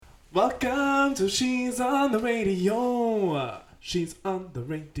Welcome to She's on the Radio. She's on the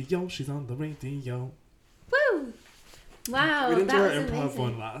radio. She's on the radio. Woo! Wow, We didn't that do our was improv amazing.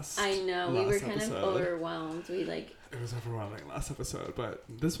 one last. I know, we were kind episode. of overwhelmed. It was overwhelming last episode, but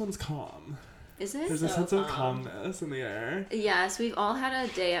this one's calm. Is it? There's a sense of calmness in the air. Yes, we've all had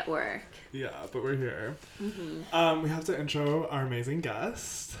a day at work. Yeah, but we're here. We have to intro our amazing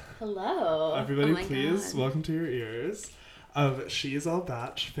guest. Hello. Everybody, Oh my please God. welcome to your ears of She's All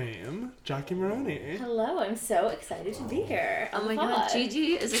Batch fame, Jackie Maroney. Hello, I'm so excited to be here. Oh my god,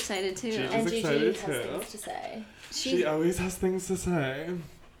 Gigi is excited too. Gigi. And is Gigi excited has too. things to say. She always has things to say.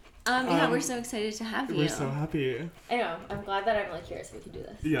 Yeah, we're so excited to have you. We're so happy. I know. I'm glad that I'm here so we can do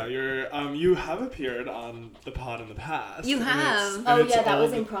this. Yeah, you're. You have appeared on the pod in the past. You and have. it's- Oh and it's yeah, that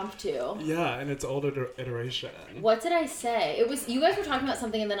was old- impromptu. Yeah, and it's old iteration. What did I say? It was you guys were talking about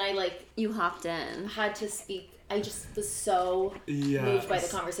something and then I You hopped in. had to speak. I just was so Yeah. moved by the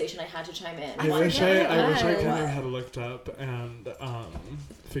conversation. I had to chime in. I Wanted wish to I know kind what. of had looked up and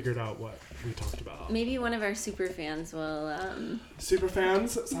figured out what we talked about. Maybe one of our super fans will. Super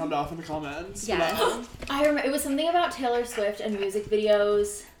fans, sound off in the comments. Yes. I remember it was something about Taylor Swift and music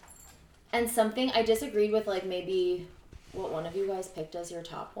videos, and something I disagreed with. Like maybe what one of you guys picked as your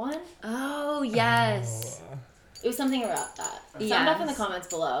top one. Oh yes. It was something about that. Sound off in the comments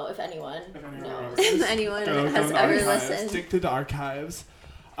below if anyone knows. If anyone Go has to the ever archives. listened. Stick to the archives.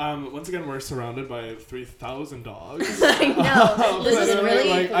 Once again, we're surrounded by 3,000 dogs. I know. This is Literally, really.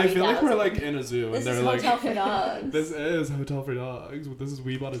 like, I feel like we're 3,000. like in a zoo, This and is they're like, Hotel for Dogs. "This is Hotel for Dogs. This is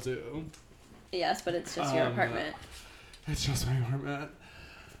We Bought a Zoo." Yes, but it's just your apartment. It's just my apartment.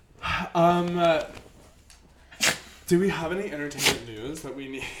 Do we have any entertainment news that we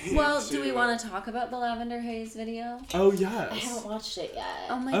need? Well, do we want to talk about the Lavender Haze video? Oh I yes. haven't watched it yet.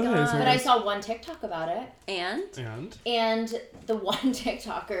 Oh my Okay, god. so- But I saw one TikTok about it, And? and the one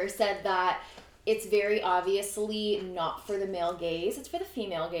TikToker said that it's very obviously not for the male gaze, it's for the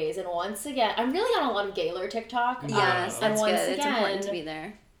female gaze. And once again, I'm really on a lot of Gaylor TikTok. Yes, and that's once good. It's important to again, be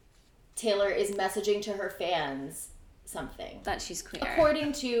there. Taylor is messaging to her fans something. That she's queer.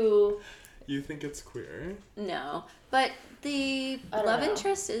 According to, You think it's queer? No. But the I don't love know.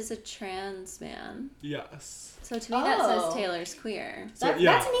 interest is a trans man. Yes. So to me that says Oh. Taylor's queer. So, that,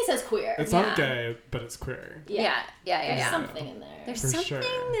 yeah. that to me says queer. It's Yeah. not gay, but it's queer. Yeah. There's Yeah. something in there. There's For something sure.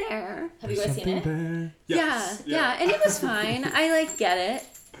 there. Have you guys seen it? There. Yes. Yeah. And it was fine. I get it.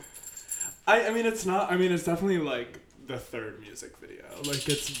 I mean, it's not. I mean, it's definitely like the third music video. Like,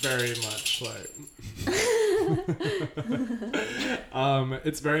 it's very much like.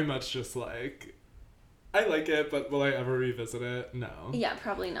 It's very much just like. I like it, but will I ever revisit it? No. Yeah,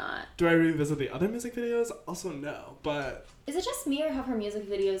 probably not. Do I revisit the other music videos? Also, no. But Is it just me or have her music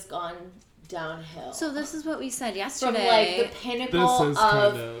videos gone downhill? So this is what we said From yesterday. like the pinnacle This is of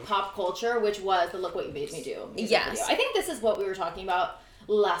kind of- pop culture, which was the Look What You Made Me Do music Yes. video. I think this is what we were talking about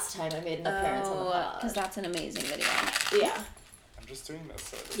last time I made an appearance on the because pod. that's an amazing video. Yeah. I'm just doing this.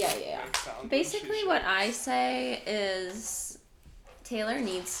 So it Yeah, doesn't yeah. make sound when Basically, she what shakes. I say is Taylor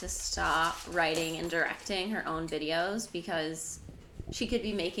needs to stop writing and directing her own videos because she could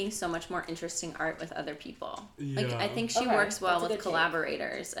be making so much more interesting art with other people. Like, Yeah. I think she Okay, works well that's a with good take.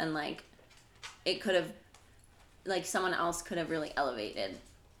 collaborators, and like, it could have, like, someone else could have really elevated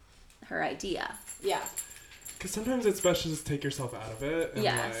her idea. Yeah. Because sometimes it's best to just take yourself out of it and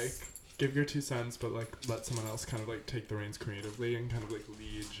Yes. like give your 2 cents, but like let someone else kind of like take the reins creatively and kind of like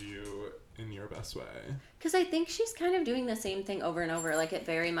lead you in your best way. Because I think she's kind of doing the same thing over and over. Like, it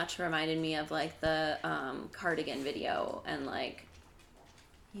very much reminded me of, like, the Cardigan video and, like,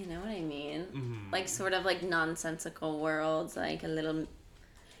 you know what I mean? Mm-hmm. Like, sort of, like, nonsensical worlds, like a little...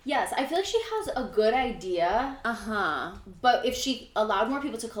 Yes, I feel like she has a good idea, Uh-huh. but if she allowed more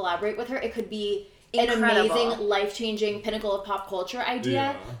people to collaborate with her, it could be Incredible. an amazing, life-changing pinnacle of pop culture idea.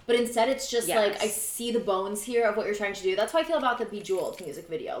 Yeah. But instead, it's just Yes. like, I see the bones here of what you're trying to do. That's how I feel about the Bejeweled music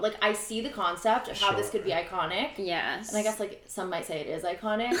video. Like, I see the concept of how this Sure. could be iconic. Yes. And I guess, like, some might say it is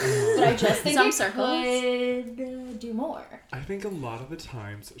iconic, but I just think Some it circles. could do more. I think a lot of the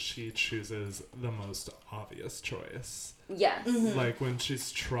times she chooses the most obvious choice. Yes. Mm-hmm. Like when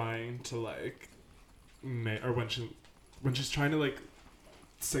she's trying to like or when she's trying to like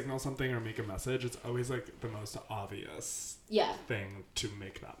signal something or make a message, it's always like the most obvious Yeah. thing to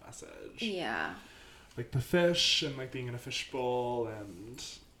make that message. Yeah. Like the fish and like being in a fishbowl and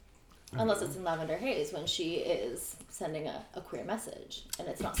Unless it's in Lavender Haze when she is sending a queer message and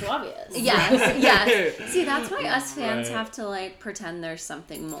it's not so obvious. Yes. Yes. See, that's why us fans Right. have to, like, pretend there's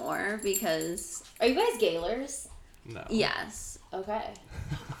something more because... Are you guys Gaylors? no. Yes. Okay.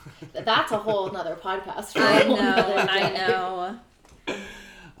 That's a whole nother podcast. for I a whole know. nother I day. know.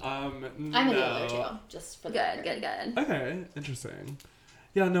 I'm a No. Gaylor too, just for the Good, record. good. Okay, interesting.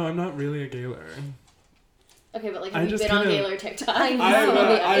 Yeah, no, I'm not really a Gaylor. Okay, but like, I have you just been on kinda- Gaylor TikTok? I know.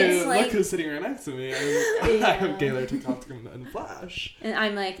 I It's like- look who's sitting right next to me. I Yeah. have Gaylor TikToks in Flash. And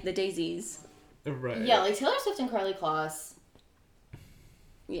I'm like the daisies. Right. Yeah, like Taylor Swift and Carly Kloss.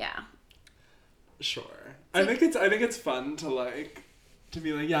 Yeah. Sure. I think it's fun to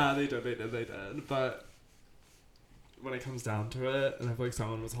be like, yeah, they did. But when it comes down to it, and if like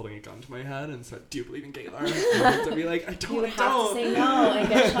someone was holding a gun to my head and said, "Do you believe in Gaylor?" I'd be like, "I don't." You would I have don't. to say no and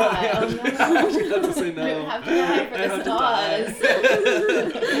get shot. Oh no. I have to say no. You would have to die for I have this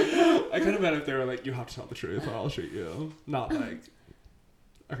to cause. I kind of meant if they were like, "You have to tell the truth, or I'll shoot you." Not like.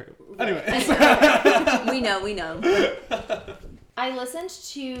 Okay. Anyway. We know. I listened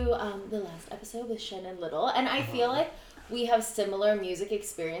to the last episode with Shannon Little, and I feel like we have similar music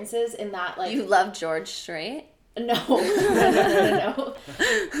experiences in that, like, You love George Strait? no.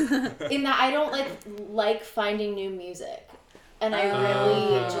 In that I don't like finding new music, and I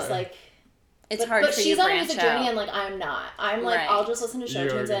really Okay. just like. It's but, hard but for you she's to on a branch music journey, out. and like I'm not. I'm like Right. I'll just listen to show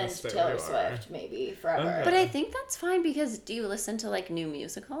You're tunes gonna and stay Taylor where you are. Swift maybe forever. Okay. But I think that's fine because do you listen to like new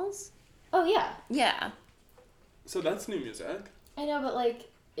musicals? Oh yeah, Yeah. So that's new music. I know, but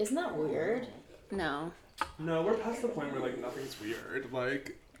like, isn't that weird? No. No, we're past the point where like nothing's weird.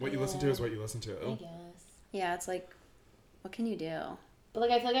 Like what you listen to Yeah. is what you listen to. I guess. Yeah, it's like, what can you do? But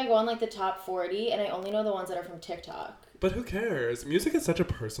like I feel like I go on like the top 40, and I only know the ones that are from TikTok. But who cares? Music is such a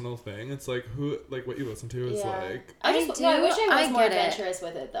personal thing. It's like what you listen to is Yeah. like. I wish I was more get it. adventurous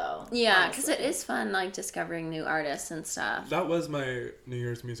with it though. Yeah, because it honestly. is fun, like discovering new artists and stuff. That was my New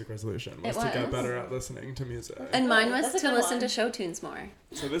Year's music resolution, was It to get was? better at listening to music. And mine was That's a to good listen one. to show tunes more.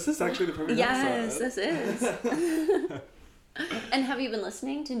 So this is actually the perfect Yes, episode. this is. And have you been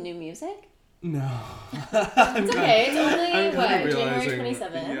listening to new music? No. It's okay. It's only I'm what, kinda January realizing-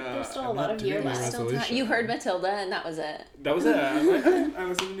 27th. yeah, There's still a I'm lot not of doing year my left. resolution. You heard Matilda and that was it. That was it. I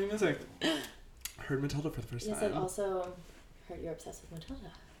listened to new music. Heard Matilda for the first Yes, time. I've also heard you're obsessed with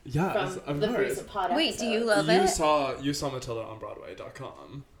Matilda Yes, from of the course. recent pod Wait, do you episodes. love it? You saw Matilda on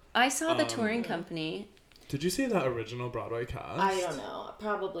Broadway.com. I saw the Um, touring company. Did you see that original Broadway cast? I don't know.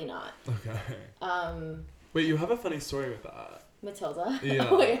 Probably not. Okay. Wait, you have a funny story with that. Matilda. Yeah.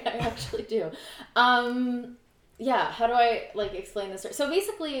 Oh, wait, I actually do. Yeah. How do I like explain this story? So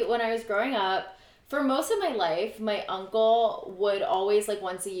basically, when I was growing up, for most of my life, my uncle would always like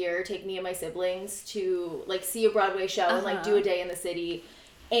once a year take me and my siblings to like see a Broadway show and like do a day in the city,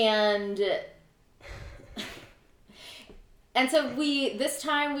 and so this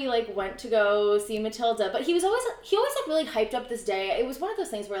time we like went to go see Matilda, but he always like really hyped up this day. It was one of those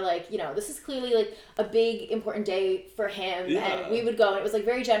things where like, you know, this is clearly like a big important day for him, Yeah. and we would go, and it was like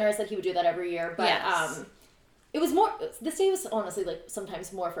very generous that he would do that every year. But Yes. it was more, this day was honestly like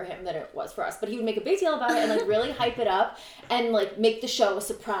sometimes more for him than it was for us, but he would make a big deal about it and like really hype it up and like make the show a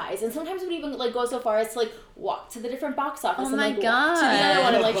surprise. And sometimes would even like go so far as to like walk to the different box office Oh and my like walk to the other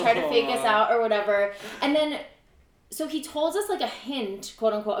one and like try to fake us God. out or whatever. And then so he told us like a hint,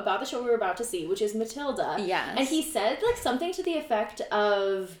 quote unquote, about the show we were about to see, which is Matilda. Yes. And he said like something to the effect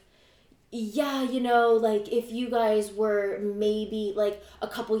of, yeah, you know, like if you guys were maybe like a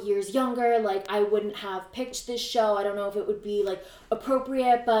couple years younger, like I wouldn't have picked this show. I don't know if it would be like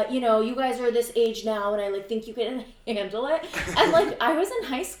appropriate, but you know, you guys are this age now and I like think you can handle it. And like I was in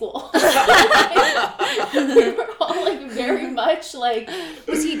high school. We were all like very much like,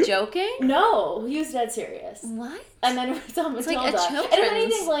 Was he joking? no, he was dead serious. What? And then it was on It's Matilda. like a and if children's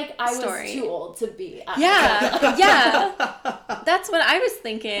anything, like I was story. too old to be at Yeah, Matilda. yeah. That's what I was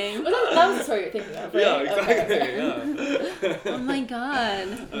thinking. But that was the story you're thinking of, right? Yeah, Okay. exactly. Yeah. Oh my god.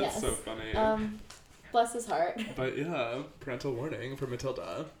 That's Yes. so funny. Bless his heart. But yeah, parental warning for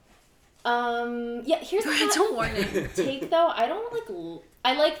Matilda. Yeah, here's the Parental warning. take though. I don't like.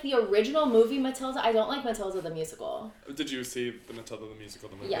 I like the original movie Matilda. I don't like Matilda the musical. Did you see the Matilda the musical,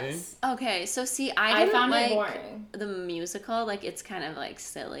 the movie? Yes, Okay, so see, I I didn't found like it boring. the musical. Like, it's kind of like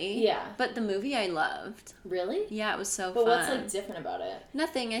silly. Yeah. But the movie I loved. Really? Yeah, it was so But fun. what's like different about it?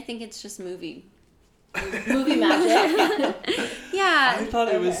 Nothing. I think it's just movie. Movie magic. Yeah. I thought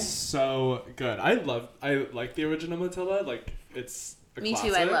it was Okay. so good. I like the original Matilda. Like it's a Me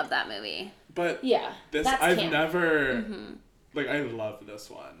classic, too. I love that movie. But Yeah, this that's I've camp. never like I love this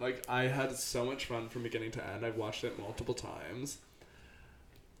one. Like I had so much fun from beginning to end. I've watched it multiple times.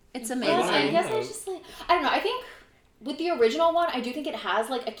 It's Yeah, amazing. I guess I Yeah. just like I don't know. I think with the original one, I do think it has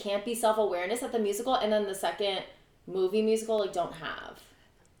like a campy self awareness that the musical and then the second movie musical like don't have.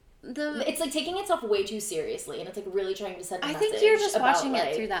 It's like taking itself way too seriously, and it's like really trying to send a I message. think you're just about, watching like,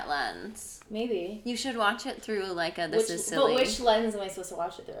 it through that lens. Maybe. You should watch it through like a This Is But Silly. which lens am I supposed to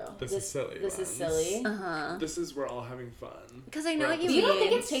watch it through? This is silly. This is lens. silly. Uh-huh. This is we're all having fun. Because I know what you Do mean. you don't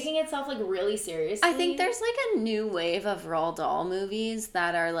think it's taking itself like really seriously? I think there's like a new wave of Roald Dahl movies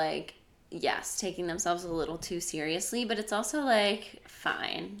that are like, yes, taking themselves a little too seriously, but it's also like,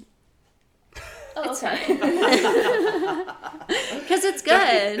 fine. Oh, It's okay. Because it's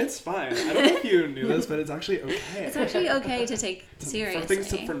Becky, good. it's fine. I don't know if you knew this, but it's actually okay. It's actually okay to take seriously. For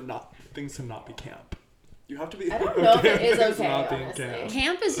things to not be camp. You have to be. I don't know if it is with okay, not being honestly. camp.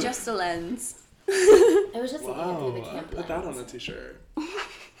 Camp is just a lens. I was just looking Wow, through the camp put that on a lens. t-shirt.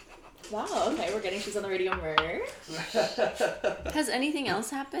 Wow, okay, we're getting She's on the Radio merch. Has anything else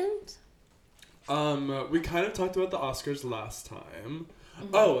happened? We kind of talked about the Oscars last time. Mm-hmm.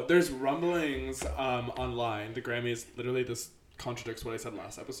 Oh, there's rumblings online. The Grammys, literally this contradicts what I said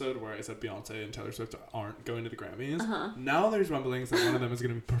last episode where I said Beyonce and Taylor Swift aren't going to the Grammys. Uh-huh. Now there's rumblings that one of them is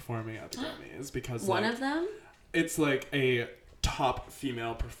going to be performing at the Grammys because One like, of them? it's like a top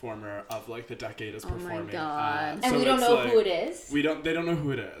female performer of like the decade is Oh my performing. God. And so we don't it's, know like, who it is. they don't know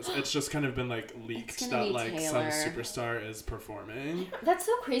who it is. It's just kind of been like leaked gonna that be like Taylor. some superstar is performing. That's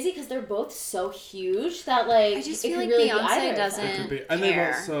so crazy because they're both so huge that like I just it feel could like really be Beyonce either of them. doesn't It could be. And they've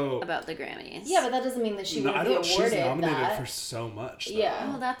care also- about the Grammys. Yeah, but that doesn't mean that she No, wouldn't I be don't. She's awarded nominated that. for so much. Though.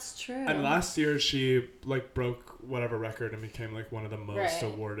 Yeah. Oh, that's true. And last year she like broke whatever record and became like one of the most Right.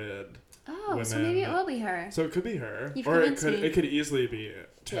 awarded. Oh, so women. maybe it will be her. So it could be her, You've or it convinced could me. it could easily be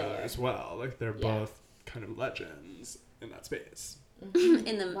Taylor Taylor. as well. Like they're Yeah. both kind of legends in that space.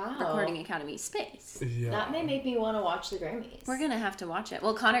 In the Wow. Recording Academy space. Yeah. That may make me want to watch the Grammys. We're gonna have to watch it.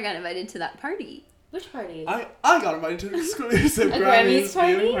 Well, Connor got invited to that party. Which party? I got invited to an exclusive A Grammys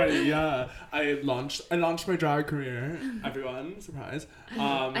viewing party? Yeah, I launched my drag career. Everyone, surprise!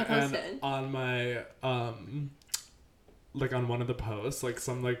 I And posted. on my like on one of the posts, like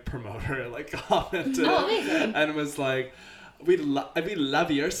some like promoter like commented Oh, amazing. and was like, we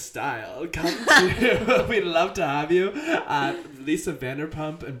love your style. Come to, we'd love to have you at Lisa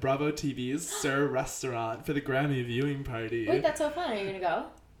Vanderpump and Bravo TV's Sir Restaurant for the Grammy viewing party. Wait, that's so fun. Are you gonna go?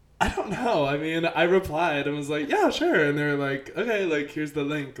 I don't know. I mean, I replied and was like, yeah, sure. And they were like, okay, like, here's the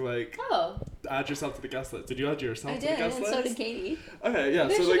link. Like, Oh, add yourself to the guest list. Did you add yourself I to did, the guest and list? so did Katie. Okay, yeah.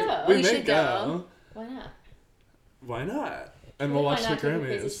 We So, should like, go. we We may should go. go. why not? Why not? And we'll watch the Why not take a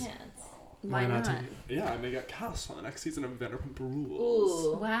crazy Grammys. chance? Why not? take- Yeah, and they get cast on the next season of Vanderpump Rules.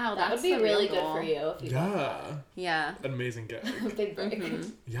 Ooh, Wow, that that's would be the really real good goal. for you if you got Yeah. Yeah. Amazing gig. that. Big break.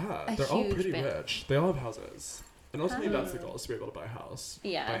 Mhm. Yeah, A they're all huge pretty bit. rich. They all have houses. And ultimately, that's the Oh. goal, is to be able to buy a house.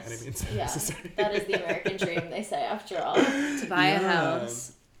 Yes. By any means Yeah, necessary. that is the American dream, they say, after all. To buy a Yeah.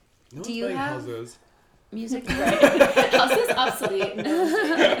 house. No Do one's you buying have- houses. Music Right. House is obsolete. No one's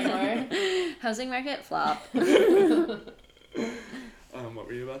doing it anymore. Housing market flop. What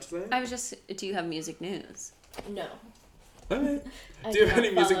were you about to say? I was just, do you have music news? No. Okay. I Do you do have not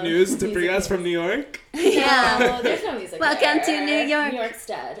any music follow news to bring music us from news. New York? Yeah. No, there's no music Welcome there. to New York. New York's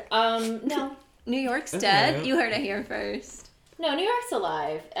dead. No. New York's Okay. dead. You heard it here first. No, New York's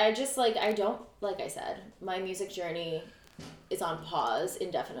alive. I just, like I said, my music journey is on pause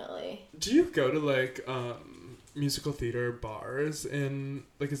indefinitely. Do you go to like musical theater bars in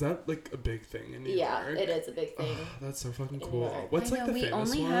like, is that like a big thing in New Yeah, York? it is a big thing. That's so fucking In New cool. York. What's I like know, the we famous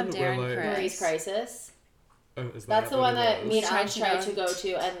only one have Darren where like Criss. Marie's Crisis. oh, is That's the what one it that me and is? Alex tried to go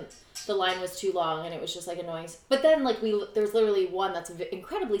to, and the line was too long, and it was just like annoying. But then like there's literally one that's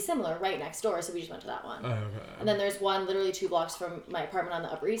incredibly similar right next door, so we just went to that one. Oh, okay. And then there's one literally 2 blocks from my apartment on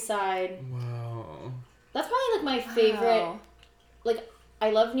the Upper East Side. Wow. That's probably like my favorite. Wow. Like,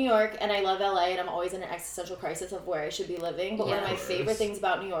 I love New York and I love LA, and I'm always in an existential crisis of where I should be living. But one of Yeah. my favorite things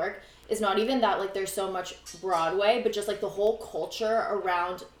about New York is not even that like there's so much Broadway, but just like the whole culture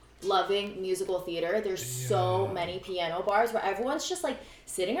around loving musical theater. There's so Yeah. many piano bars where everyone's just like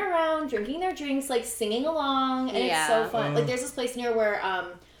sitting around, drinking their drinks, like singing along, and it's so Yeah. fun. Like there's this place near where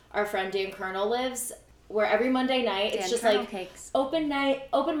our friend Dan Colonel lives, where every Monday night it's Dan just Colonel like cakes. open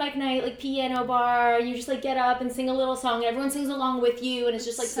mic night, like piano bar. You just like get up and sing a little song, and everyone sings along with you, and it's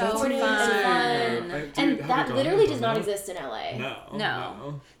just like So supportive fun. and fun. Dude, And have that you gone literally to does not that? exist in LA. No.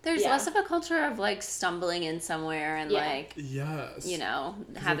 No. There's Yeah. less of a culture of like stumbling in somewhere and Yeah. like, Yes. you know,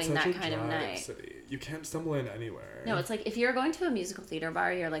 'Cause having it's such that a kind of drive night. City. You can't stumble in anywhere. No, it's like if you're going to a musical theater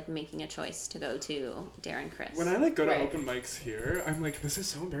bar, you're like making a choice to go to Darren Criss. When I like go to Right. open mics here, I'm like, this is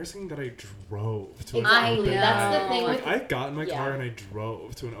so embarrassing that I drove to an Exactly. open That's the mic. thing Like with I got in my yeah. car and I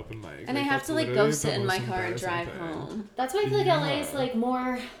drove to an open mic. and I have that's to like go literally sit the in my most car and drive embarrassing thing. home. That's why I feel like LA is Yeah. like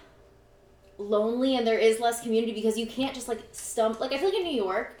more lonely and there is less community because you can't just like like I feel like in New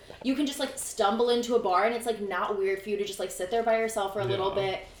York you can just like stumble into a bar and it's like not weird for you to just like sit there by yourself for a little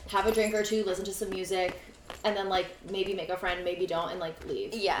bit, have a drink or two, listen to some music, and then like maybe make a friend, maybe don't, and like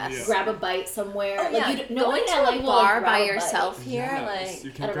leave. Yes. Grab a bite somewhere. Oh, like yeah. no one Going in to LA a will, bar like, by grab a yourself bite. here, Yes, like you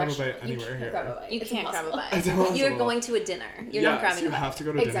At can't a grab a restaurant, bite anywhere you here. can't grab a bite. you It's can't grab a impossible. bite. It's impossible. You're going to a dinner. You're not grabbing you a bite. have to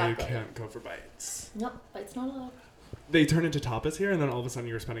go to dinner. Exactly. You can't go for bites. Nope, bites not allowed. They turn into tapas here, and then all of a sudden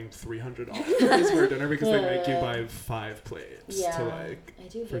you're spending $300 for dinner because they make you buy 5 plates Yeah, to like I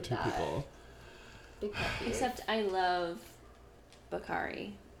do for hate 2 that. people. Big pet peeve. Except I love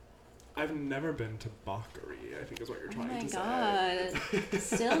Bacardi. I've never been to Bakari, I think is what you're Oh trying my to god.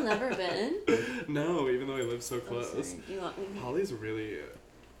 Still never been. say. No, even though I live so I'm close. sorry. You want me? Holly's really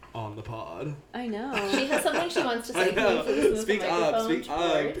on the pod. I know. She has something she wants to I say. Can you know. please move the Speak up, microphone speak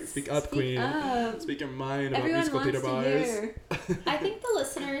up, towards? speak up, queen. up. Speak your mind Everyone about musical wants theater to bars. hear. I think the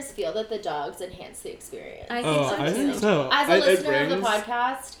listeners feel that the dogs enhance the experience. I think Oh, so I too. think so. As a It listener of the brings-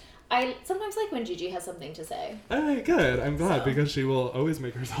 podcast, I sometimes like when Gigi has something to say. Alright, good. I'm glad So. because she will always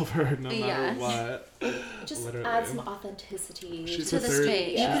make herself heard no matter Yes. what. Just Literally. add some authenticity She's To the the third, space.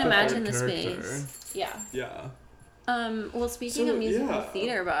 she's You can the imagine third the character. space. Yeah. Yeah. Well, speaking So, of musical yeah.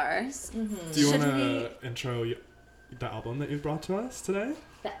 theater bars, Do you Should want to intro the album that you've brought to us today?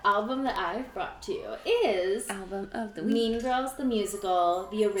 The album that I've brought to you is album of the week, Mean Girls the Musical,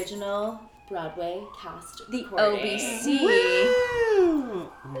 the original Broadway cast the recording. OBC.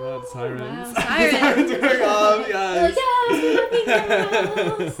 Oh my god, sirens. Wow, Sirens sirens. going off, They're like, yes. yes, we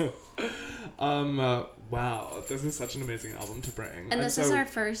love Mean Girls. Wow, this is such an amazing album to bring. And this so, is our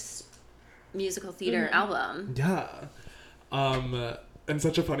first musical theater album. Yeah. And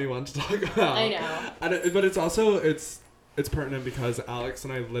such a funny one to talk about. I know. And but it's also, it's pertinent because Alex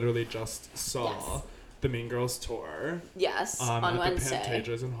and I literally just saw Yes. the Mean Girls tour. Yes, on at Wednesday. the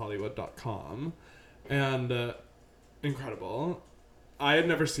Pantages in Hollywood.com. And incredible. I had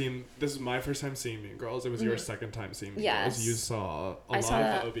never seen, this is my first time seeing Mean Girls. It was your second time seeing Mean Yes. Girls. You saw a I lot saw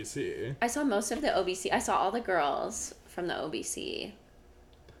of the OBC. I saw most of the OBC. I saw all the girls from the OBC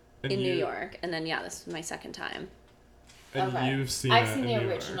And in New you- York, and then this was my second time. And Okay. you've seen I've it seen in the New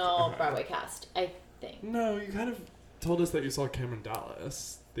York. original Okay. Broadway cast, I think. No, you kind of told us that you saw Cameron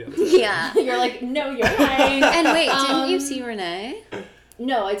Dallas the other day. Yeah. You're like, no, you're right. And wait, didn't you Um, see Renee?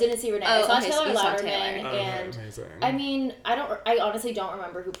 No, I didn't see Renee. I Oh, saw okay, so Taylor you saw Louderman, Taylor. Oh, and amazing. I mean, I honestly don't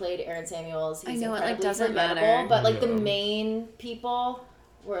remember who played Aaron Samuels. I He's know, it, like, incredibly doesn't forgettable, matter. but like the Yeah. main people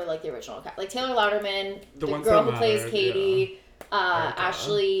were like the original cast. Like Taylor Louderman, The the ones girl that who plays mattered, Katie, Erica.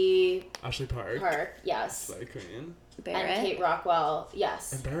 Ashley Ashley Park. Park, yes, Slay Queen. Barrett. and Kate Rockwell,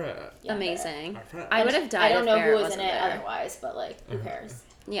 yes. And Barrett. Yeah, Amazing. Our friend. I would have died I don't if know Barrett who was in wasn't it there. otherwise, but like, who cares?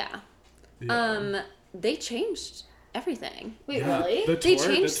 Yeah. Yeah. They changed everything. Wait, Yeah, really? The They tour,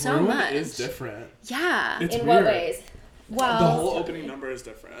 changed the so tour one much. is different. Yeah. It's In weird. what ways? Well, The whole opening number is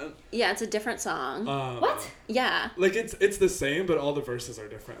different. yeah, it's a different song. What? Yeah. Like it's the same, but all the verses are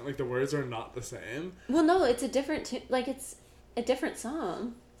different. Like the words are not the same. Well, no, it's a different it's a different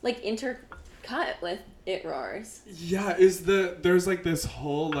song. Like intercut with It Roars. Yeah, there's like this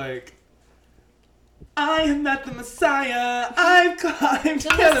whole like I have met the Messiah. I've climbed The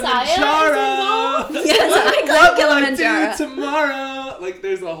Messiah is Kilimanjaro. involved? Yes, I What got will I Kilimanjaro. do tomorrow? Like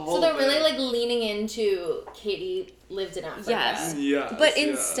there's a whole. So they're really thing. like leaning into Katie lived in Africa. Yes. Yes, But yeah.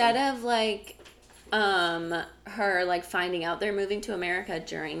 instead of like her like finding out they're moving to America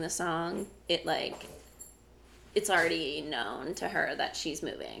during the song, it's already known to her that she's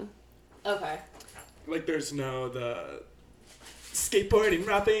moving. Okay. Like there's no the skateboarding,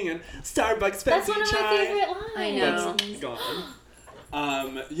 rapping, and Starbucks fancy That's one of my chai. favorite lines. I know. That's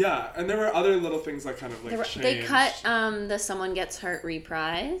gone. Yeah, and there were other little things that kind of like changed. They cut the Someone Gets Hurt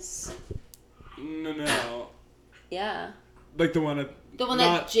reprise. No. Yeah. Like the one at The one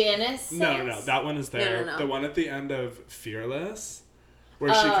not, that Janice sings? No. That one is there. No. The one at the end of Fearless,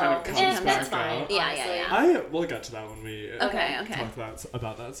 where she kind of comes Yeah, back that's fine. out. Yeah. We'll get to that when we Okay. talk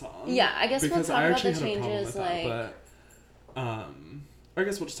about that song. Yeah, I guess we'll because talk I about actually the had a problem changes, with that, but I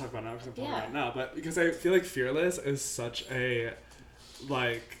guess we'll just talk about it now because I'm talking Yeah. about it now. But because I feel like Fearless is such a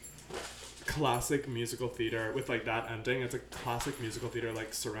like classic musical theater with like that ending. It's a classic musical theater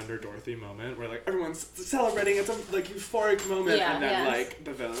like Surrender Dorothy moment where like everyone's celebrating. It's a like euphoric moment, Yeah, and then yes. like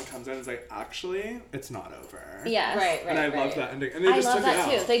the villain comes in and is like, actually, it's not over. Yes. Right. And I love that ending. And they I just love took that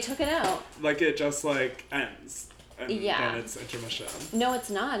it too. out. They took it out. Like it just like ends. And Yeah. then it's intermission. No, it's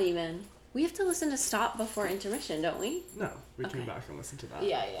not even. We have to listen to Stop before intermission, don't we? No, we came Okay. back and listened to that.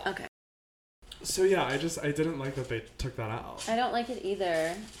 Yeah. Okay. So yeah, I didn't like that they took that out. I don't like it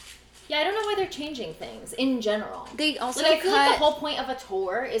either. Yeah, I don't know why they're changing things in general. They also Like, I feel like the cut. whole point of a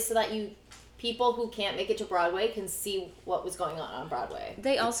tour is so that people who can't make it to Broadway can see what was going on Broadway.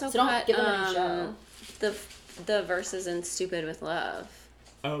 They also So don't cut give them a new show. the verses in Stupid with Love.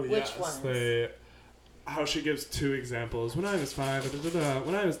 Oh, Which yes. ones? How she gives 2 examples. When I was 5,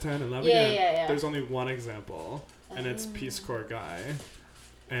 when I was 10, and love Yeah, again. yeah, yeah. There's only one example, and it's Peace Corps guy.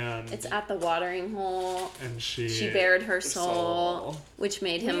 And It's at the watering hole. and she bared her soul, which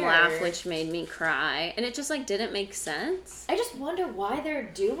made him Weird. laugh, which made me cry, and it just like didn't make sense. I just wonder why they're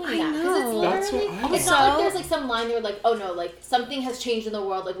doing I that. Because know. it's That's what literally, I it's don't not know. like there's like some line where like, oh no, like something has changed in the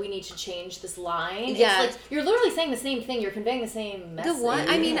world, like we need to change this line. Yeah. It's like, you're literally saying the same thing, you're conveying the same message. The one,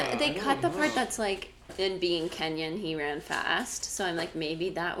 I mean, Yeah, they I cut the don't part know. that's like, in being Kenyan, he ran fast, so I'm like, maybe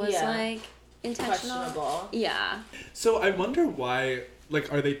that was Yeah. like intentional. Questionable. Yeah. So I wonder why.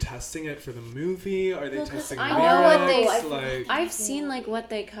 Like, are they testing it for the movie? Are they Well, 'cause testing I lyrics? know what they- like. I've seen like what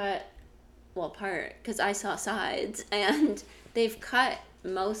they cut, well, part because I saw sides, and they've cut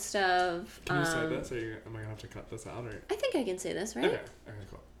most of. Can you say this? Or am I gonna have to cut this out? Or I think I can say this, right? okay,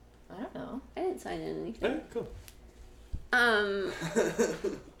 cool. I don't know. I didn't sign in anything. Okay, cool.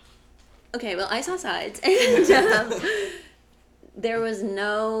 Okay, well, I saw sides, and there was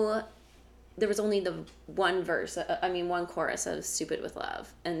only the one verse. One chorus of "Stupid with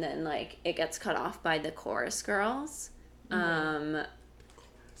Love," and then like it gets cut off by the chorus girls.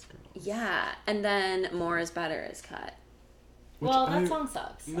 Yeah, and then "More Is Better" is cut. Well, that I- song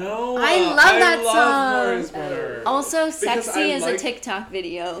sucks. No, I love that love song. More Is Better. Also, Because "Sexy" I is like- a TikTok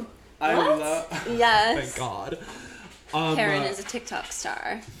video. I What? love. Yes. Thank God. Karen is a TikTok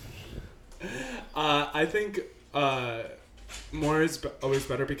star. I think more is always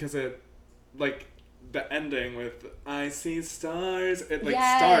better because it, like, the ending with "I see stars." It like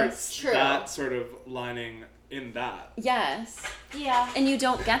Yes, starts true. that sort of lining in that. Yes, Yeah. and you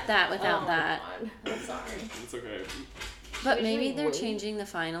don't get that Oh without my that. God. I'm sorry. It's okay. But maybe Usually they're would. changing the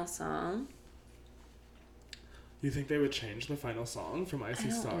final song. You think they would change the final song from "I I See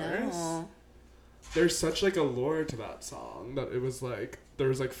don't Stars"? know. There's such like a lore to that song that it was like there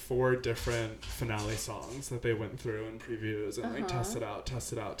was like 4 different finale songs that they went through in previews and like tested out,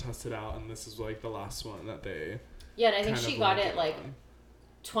 and this is like the last one that they. Yeah, and I think kind she of got landed it like on.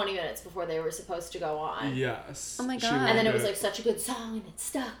 20 minutes before they were supposed to go on. Yes. Oh my She God. And then it was wanted- like such a good song and it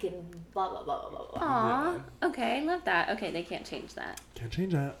stuck and blah blah blah blah blah blah. Aw. Okay, I love that. Okay, they can't change that. Can't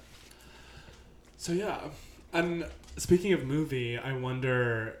change that. So yeah, and speaking of movie, I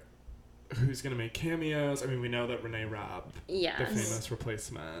wonder who's gonna make cameos. I mean, we know that Renee Rapp, Yes. the famous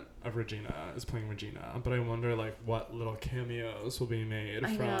replacement of Regina, is playing Regina. But I wonder like what little cameos will be made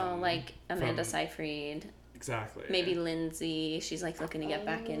I from. know, like Amanda from- Seyfried. Exactly. Maybe Lindsay. She's like looking to get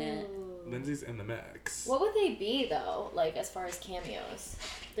back in it. Oh. Lindsay's in the mix. What would they be though? Like as far as cameos,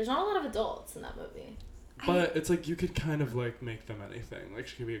 there's not a lot of adults in that movie. But it's like you could kind of like make them anything. Like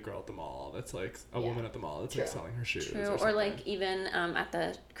she could be a girl at the mall that's like a Yeah. woman at the mall that's like True. selling her shoes. True. Or something. like even at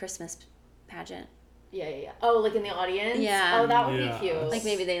the Christmas pageant. Yeah, yeah, yeah. Oh, like in the audience. Yeah. Oh, that would Yeah. be cute. Like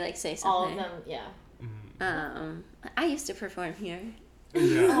maybe they like say all of something. them. Yeah. Mhm. I used to perform here.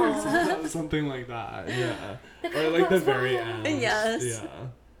 Yeah, something like that. Yeah. Or like the very end. Yes. Yeah.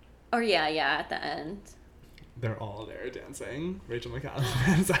 Or yeah, at the end. They're all there dancing. Rachel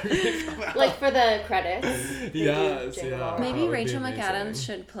McAdams. Sorry. Like for the credits. they do Yes, Jingle yeah. All Maybe that would be Rachel amazing. McAdams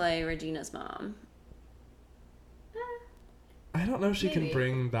should play Regina's mom. I don't know if she Maybe. can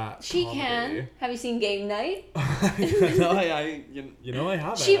bring that. She comedy. can. Have you seen Game Night? No, you know I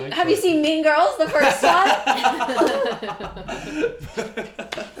haven't. Have you seen Mean Girls, the first one?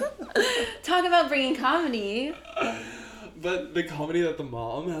 Talk about bringing comedy. But the comedy that the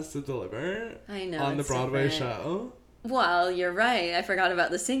mom has to deliver I know. on the it's Broadway different. show. Well, you're right. I forgot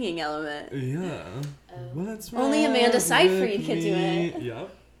about the singing element. Yeah. What's Only wrong Amanda with Seyfried can do me? it.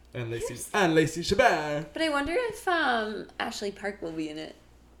 Yep. And Lacey Chabert. But I wonder if Ashley Park will be in it.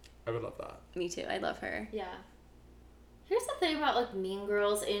 I would love that. Me too. I love her. Yeah. Here's the thing about like Mean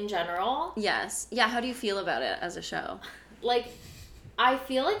Girls in general. Yes. Yeah, how do you feel about it as a show? Like, I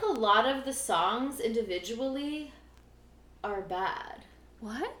feel like a lot of the songs individually are bad.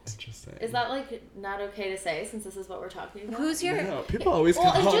 What? Interesting. Is that like not okay to say since this is what we're talking about? Who's your... Yeah, people always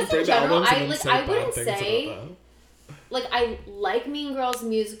Well, come it's on just in bring general, albums I, and then like, say I bad wouldn't things say- about them. Like, I like Mean Girls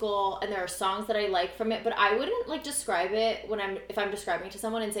musical and there are songs that I like from it, but I wouldn't like describe it if I'm describing it to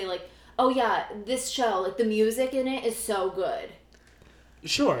someone and say like, oh yeah, this show, like the music in it is so good.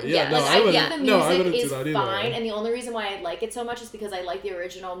 Sure, yeah, no, like I wouldn't. think the No, I music wouldn't do is that either. fine, and the only reason why I like it so much is because I like the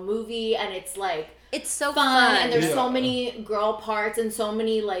original movie, and it's like It's so fun, and there's Yeah. so many girl parts and so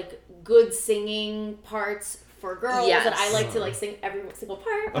many like good singing parts for girls, Yes. and I like to like sing every single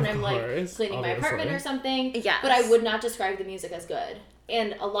part when Of I'm like course, cleaning my apartment obviously. or something. Yes. But I would not describe the music as good.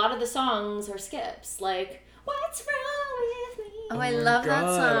 and a lot of the songs are skips. Like, what's wrong with me? Oh, Oh I my love that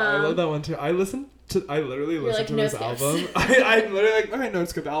God, song. I love that one too. I literally listened like, to no his skips. album. I'm literally like, okay, no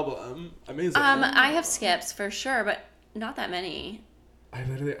skip album. Amazing. I have skips for sure, but not that many. I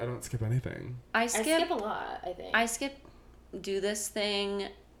don't skip anything. I I skip. skip a lot, I think. I skip. Do this thing.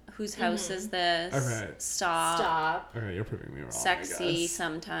 Whose house is this? Okay. Stop. Okay, you're proving me wrong. I Sexy guess.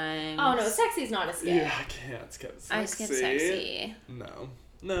 sometimes. Oh, no, sexy's not a skip. Yeah, I can't skip sexy. I skip sexy.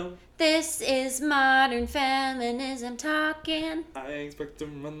 No. This is modern feminism talking. I expect to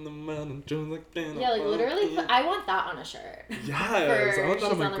run the mountain just like that. Yeah, like, literally, I want that on a shirt. Yes, I want that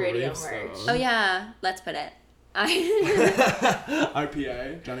She's on my on the radio gravestone. merch. Oh yeah, let's put it.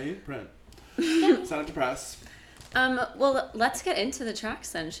 RPA, Jenny, print. Send it to press. Well, let's get into the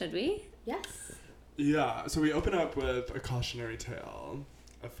tracks then, should we? Yes. Yeah, so we open up with a cautionary tale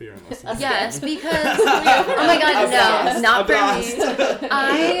of fear and lessons. Yes, because oh my god, no, not for me.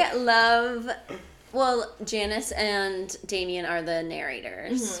 I love. Well, Janice and Damien are the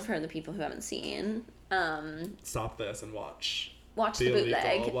narrators for the people who haven't seen. Stop this and watch. Watch the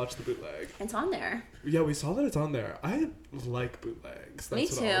bootleg. Illegal. Watch the bootleg. It's on there. Yeah, we saw that it's on there. I like bootlegs. That's Me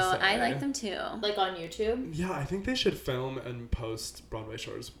what too. I'll say. I like them too. Like on YouTube. Yeah, I think they should film and post Broadway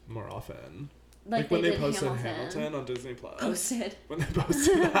shows more often. Like when they did posted Hamilton. Hamilton on Disney Plus. Posted. When they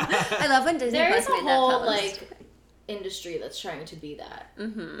posted that. I love when Disney There Plus is a made that whole, post. like, industry that's trying to be that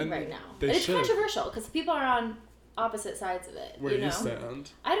And right now. they And it's should. controversial because people are on opposite sides of it. Where you do know? you stand?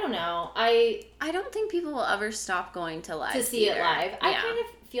 I don't know. I I don't think people will ever stop going to live to see it theater. live. I Yeah. kind of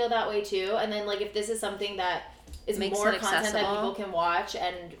feel that way too. And then, like, if this is something that is Makes more it content that accessible. people can watch,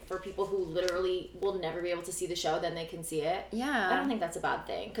 and for people who literally will never be able to see the show, then they can see it. Yeah. I don't think that's a bad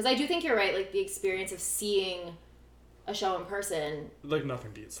thing because I do think you're right. Like, the experience of seeing a show in person. Like,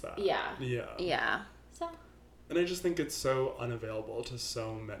 nothing beats that. Yeah. Yeah. Yeah. So And I just think it's so unavailable to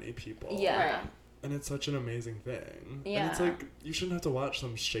so many people. Yeah. Right. And it's such an amazing thing. Yeah. And it's like, you shouldn't have to watch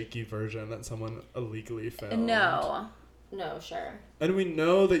some shaky version that someone illegally filmed. No. no, sure. And we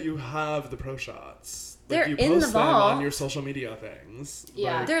know that you have the pro shots. They're you in the post them vault. on your social media things.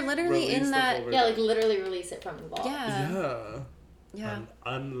 Yeah. Like, They're literally release in the that- full Yeah, like version. literally release it from the vault. Yeah. Yeah. Yeah.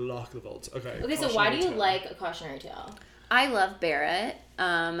 Unlock the vault. Okay. Okay, so why do you cautionary like A Cautionary Tale? I love Barrett.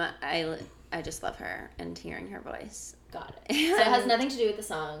 I just love her and hearing her voice. Got it. So it has nothing to do with the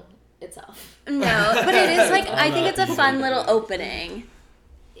song itself. No, but it is like I'm I think not it's a fun either. little opening.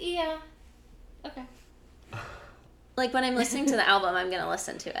 Yeah. Okay. Like when I'm listening to the album, I'm gonna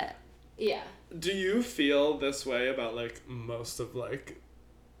listen to it. Yeah. Do you feel this way about like most of like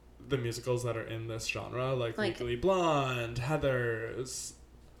the musicals that are in this genre, like Legally Blonde, Heathers?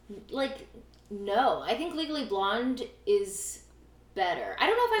 Like, no. I think Legally Blonde is better. I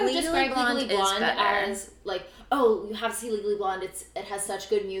don't know if I would Legally describe Blonde Legally is Blonde better. as like, oh, you have to see Legally Blonde. It has such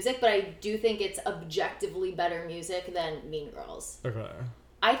good music, but I do think it's objectively better music than Mean Girls. Okay.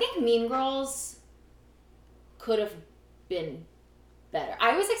 I think Mean Girls could have been better.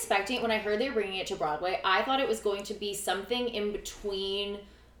 I was expecting, when I heard they were bringing it to Broadway, I thought it was going to be something in between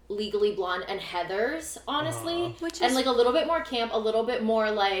Legally Blonde and Heathers, honestly. Which and is- like a little bit more camp, a little bit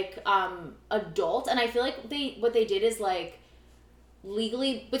more like adult. And I feel like what they did is like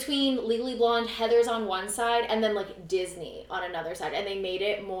between Legally Blonde, Heathers on one side, and then like Disney on another side. And they made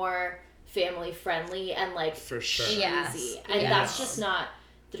it more family friendly and like For sure. cheesy. Yes. And Yeah. that's just not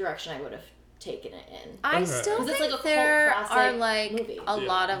the direction I would have taken it in. I Okay. still 'Cause it's think like a cult there classic are like movie. a Yeah.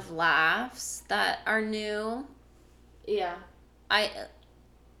 lot of laughs that are new. Yeah. I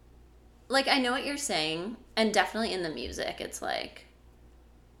know what you're saying, and definitely in the music, it's like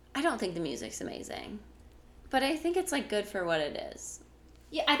I don't think the music's amazing, but I think it's like good for what it is.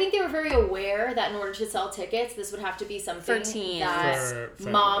 Yeah, I think they were very aware that in order to sell tickets, this would have to be something For teens. that For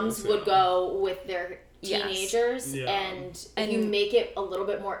moms families, would yeah. go with their Yes. teenagers. Yeah. And if you And- make it a little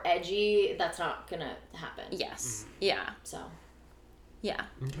bit more edgy, that's not gonna happen. Yes. Yeah. So Yeah.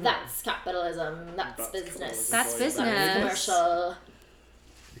 Okay. that's capitalism. That's That's business. capitalism. That's That's business. Commercial.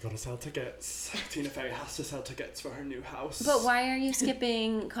 You gotta sell tickets. Tina Fey has to sell tickets for her new house. But why are you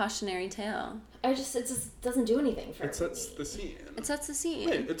skipping Cautionary Tale? It just doesn't do anything for It sets me. the scene. It sets the scene.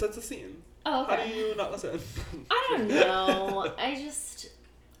 Wait, it sets the scene. Oh, How do okay. you not listen? I don't know.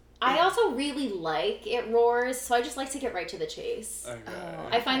 I also really like It Roars, so I just like to get right to the chase. Okay. Oh.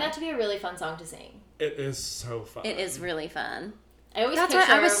 I find that to be a really fun song to sing. It is so fun. It is really fun. I always That's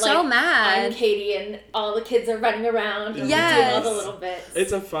picture, why I was so like, mad. I'm Katie and all the kids are running around and Yes. doing all the little bits.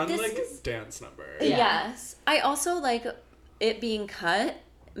 It's a fun This like is- dance number. Yeah. Yes. I also like it being cut.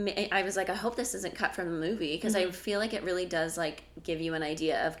 I was like, I hope this isn't cut from the movie because I feel like it really does like give you an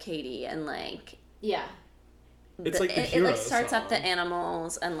idea of Katie and like Yeah. It's like the it hero like starts up the song.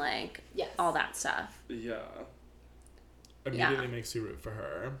 animals and like Yes. all that stuff. Yeah. Immediately makes you root for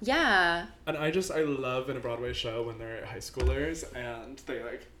her. Yeah. And I love in a Broadway show when they're high schoolers and they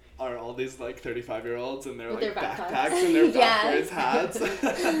like are all these like 35-year-olds and they're With like their backpacks. backpacks and their Yes. backwards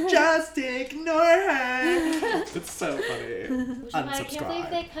hats. Just ignore her. It's so funny. Which is why I can't believe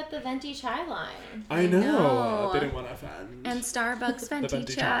Unsubscribe. they cut the Venti Chai line. I know. know. They didn't want to offend. And Starbucks the Venti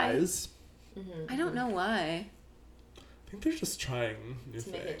Venti Chai. Chais. I don't know why. I think they're just trying new To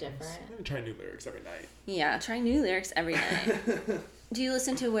things. make it different. Maybe try new lyrics every night. Yeah, try new lyrics every night. Do you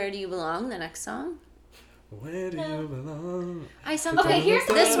listen to Where Do You Belong, the next song? Where do you belong? I sometimes Okay, here's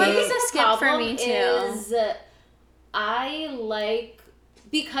the this thing. one Maybe is a the skip for problem me too. is I like,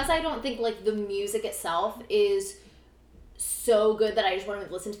 because I don't think like the music itself is so good that I just want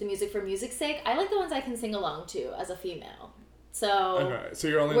to listen to the music for music's sake. I like the ones I can sing along to as a female. So Okay, so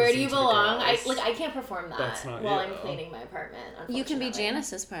you're only Where Do listening You to the Belong? girls. I can't perform That's that not while you. I'm cleaning my apartment. You can be unfortunately.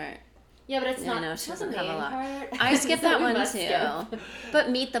 Janice's part. Yeah, but it's Yeah, not. no, it's she not the doesn't have a main lot. part. I skipped that we one must too. skip. But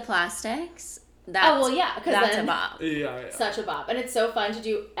Meet the Plastics. That's, Oh, well, yeah, 'cause that's then- a bop. Yeah. Such a bop, and it's so fun to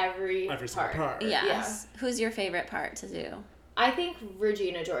do every Every single part. Yes. Who's your favorite part to do? I think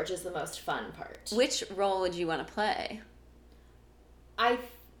Regina George is the most fun part. Which role would you want to play?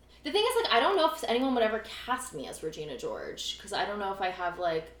 The thing is, like, I don't know if anyone would ever cast me as Regina George, because I don't know if I have,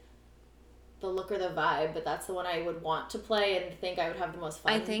 like, the look or the vibe, but that's the one I would want to play and think I would have the most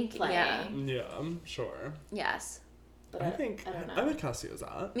fun I think, playing. yeah. Yeah, sure. Yes. But I think I don't know. I would cast you as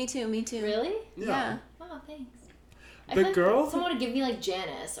that. Me too, me too. Really? Yeah. Oh, thanks. I The feel girl like someone would give me, like,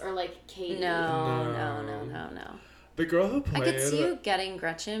 Janice or, like, Katie. No, No. no, no, no, no. The girl who I played could see you getting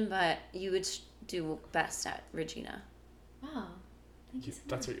Gretchen, but you would do best at Regina. Wow. Thank you so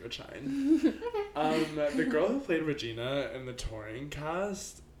That's much. where you would shine. Okay. The girl who played Regina in the touring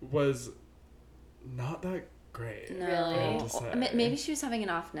cast was not that great. No. Really? I have to say. Maybe she was having an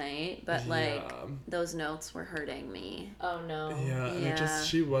off night, but like Yeah. those notes were hurting me. Oh, no. Yeah, and it Yeah. just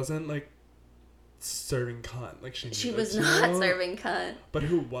she wasn't like serving cunt like she She needed was to. not serving cunt. But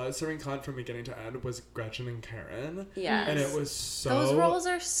who was serving cunt from beginning to end was Gretchen and Karen. Yes. And it was so Those roles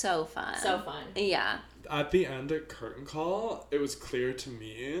are so fun. So fun. Yeah. at the end at curtain call, it was clear to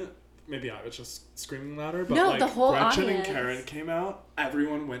me. Maybe I was just screaming louder, but No, like the whole Gretchen audience. and Karen came out,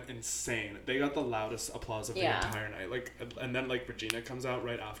 everyone went insane. They got the loudest applause of the Yeah. entire night. Like, and then like Regina comes out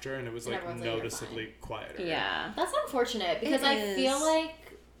right after, and it was And like everyone's like, "You're noticeably quieter. Yeah. That's unfortunate because It I feel is. like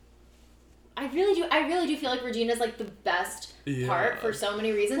I really do feel like Regina's like the best part for so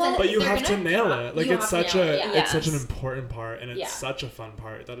many reasons. Well, and But if you they're have to gonna nail cap- it. Like you it's have to such nail a it, yeah. it's such an Yes. important part, and it's Yeah. such a fun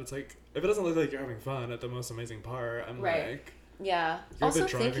part that it's like if it doesn't look like you're having fun at the most amazing part, I'm Right. like Yeah. You're Also the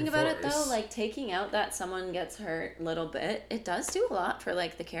driving thinking about it though, force. like taking out that someone gets hurt a little bit, it does do a lot for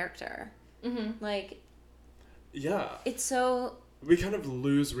like the character. Mm-hmm. Like yeah. it's so We kind of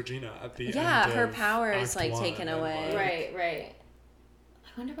lose Regina at the end. yeah, her of power is Act like One, taken and, away. Right, right.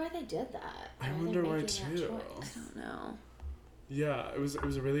 I wonder why they did that. I Why are they wonder why making that too. choice? I don't know. Yeah, it was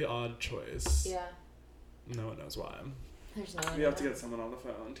a really odd choice. Yeah, No one knows why. there's no. We have to get someone on the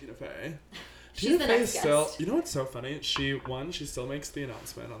phone, Tina Fey. She's Tina the Fey next still. guest. You know what's so funny? She still makes the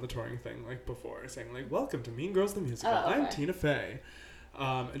announcement on the touring thing like before, saying like, "Welcome to Mean Girls the Musical. Oh, I'm okay. Tina Fey,"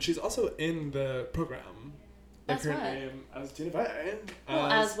 and she's also in the program. As her what? name as Tina Fey. Well,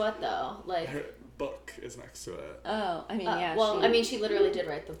 as what though? Like. her book is next to it. Oh, I mean yeah. well, I mean, she literally did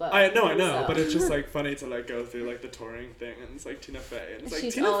write the book. I know, so- but it's just like funny to like go through like the touring thing, and it's like Tina Fey, and it's like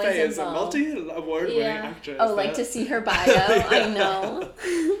She's Tina always Fey is a involved. multi-award-winning Yeah. actress. Oh, like that- to see her bio. I know.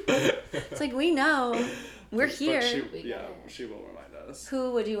 It's like we know. We're But here. We yeah, get it. she will remind us.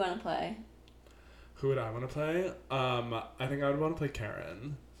 Who would you want to play? Who would I want to play? I think I would want to play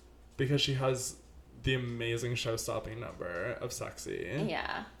Karen, because she has the amazing show-stopping number of "Sexy."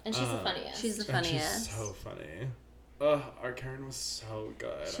 Yeah. And she's the funniest. She's the And funniest. she's so funny. Ugh, our Karen was so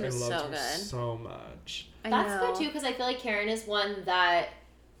good. She was I loved so her good. so much. I That's know. good too, because I feel like Karen is one that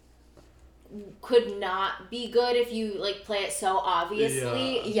could not be good if you like play it so obviously.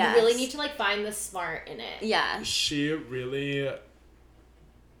 Yeah. You Yes. really need to like find the smart in it. Yeah. She really,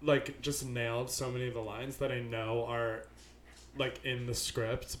 like, just nailed so many of the lines that I know are, like, in the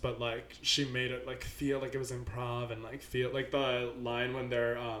script, but, like, she made it, like, feel like it was improv, and, like, feel, like, the line when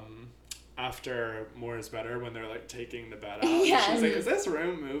they're, after More is Better, when they're, like, taking the bed out, Yes. she's like, is this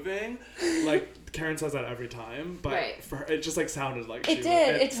room moving? Like, Karen says that every time, but Right. for her, it just, like, sounded like It she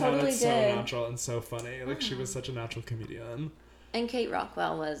did. was, It sounded totally so did. natural and so funny. Like, she was such a natural comedian. And Kate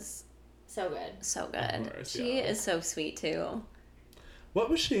Rockwell was So good. so good. Of course, She yeah. is so sweet too. What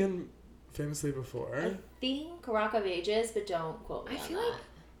was she in famously before? I think Rock of Ages, but don't quote me I on feel that. like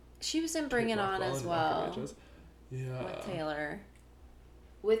she was in Bring It On Rockwell as and Rock of well. Ages. Yeah. with Taylor.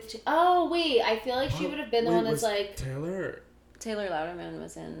 Oh wait, I feel like she would have been the one that's was like Taylor. Taylor Louderman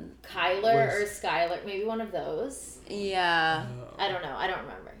was in. Kyler or Skylar, maybe one of those. Yeah. I don't know. I don't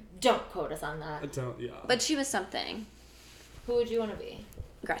remember. Don't quote us on I that. don't. Yeah. But she was something. Who would you want to be?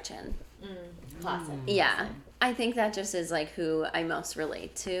 Gretchen. Classic. Yeah. I think that just is like who I most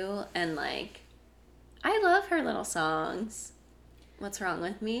relate to, and like I love her little songs. What's wrong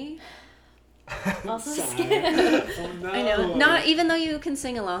with me? Also Sigh. Skip. Oh, no. I know. Not even though you can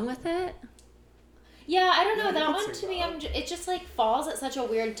sing along with it. Yeah, I don't know. Yeah, I That could one sing to me, that. it just like falls at such a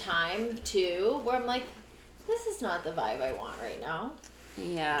weird time too, where I'm like, this is not the vibe I want right now.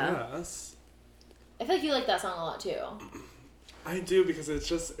 Yeah. Yes. I feel like you like that song a lot too. I do, because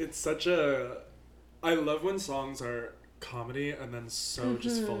it's such a. I love when songs are comedy and then so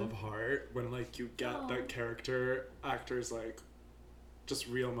just full of heart, when like you get that character actors like just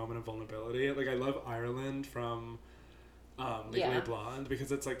real moment of vulnerability. Like I love Ireland from Legally Blonde,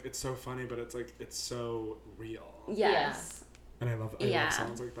 because it's like it's so funny, but it's like it's so real. Yes. And I love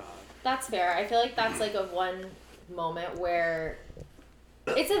songs like that. That's fair. I feel like that's like a one moment where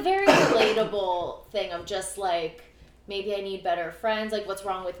it's a very relatable thing of just like, maybe I need better friends. Like, what's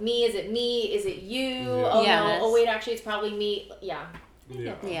wrong with me? Is it me? Is it you? Yeah. Oh Yes. no. Oh wait, actually, it's probably me. Yeah.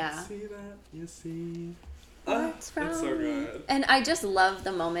 Yeah. Yeah. See that? You see. What's wrong? It's so good. And I just love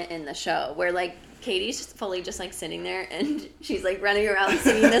the moment in the show where like Katie's fully just like sitting there and she's like running around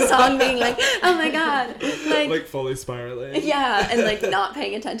singing the song, being like, "Oh my god!" Like fully spiraling. Yeah, and like not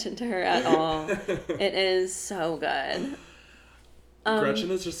paying attention to her at all. It is so good. Gretchen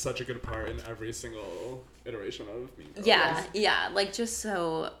is just such a good part in every single iteration of Mean Girls. Yeah, like just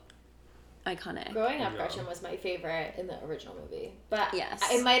so iconic. Growing up, Yeah. Gretchen was my favorite in the original movie, but Yes.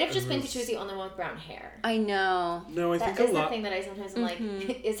 it might have just been because she was the only one with brown hair. I know. No, I That think is a the lot. thing that I sometimes am like,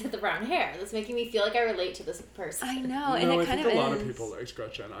 is it the brown hair that's making me feel like I relate to this person? I know, No, and I it kind think of a lot is. of people liked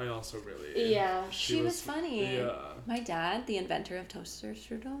Gretchen. I also really. Yeah. She was funny. Yeah. My dad, the inventor of toaster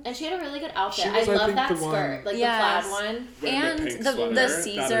strudel. And she had a really good outfit. She I was, I love think, that the skirt, one- like Yes. the plaid one. Wearing And pink the sweater.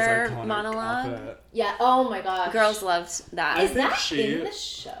 Caesar That is iconic monologue. outfit. Yeah. Oh my gosh. Girls loved that. Is think that she- in the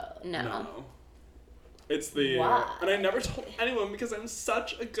show? no. It's the Why? and I never told anyone because I'm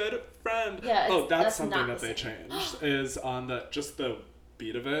such a good friend. Yeah, Oh, that's that's something not that the they same. changed is on the just the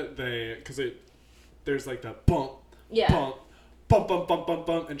beat of it. There's like the bump, Yeah. bump, bump, bump, bump, bump,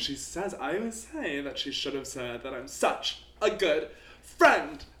 bump, and she says, I always say that she should have said that I'm such a good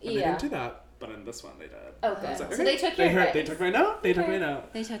friend, and they Yeah. didn't do that. But in this one, they did. Okay. I was like, So they took they your They advice. took my note. They took Okay. my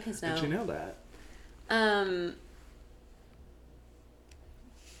note. They took his And she note. nailed that.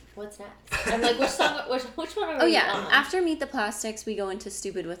 What's next? I'm like, which song? Which one are we Oh yeah. on? After Meet the Plastics, we go into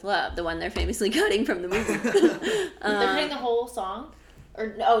Stupid with Love, the one they're famously cutting from the movie. They're playing the whole song, or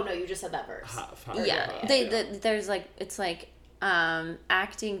no? No, you just said that verse. Half. Yeah, there's like it's like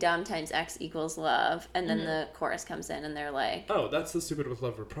acting dumb times X equals love, and then the chorus comes in, and they're like, Oh, that's the Stupid with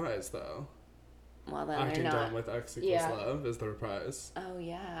Love reprise, though. well then Acting they're not. Dumb with X equals Yeah. Love is the reprise. Oh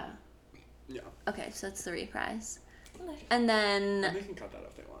yeah. Yeah. Okay, so that's the reprise, Okay. and then And they can cut that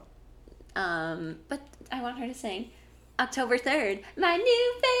if they want. but I want her to sing October 3rd, my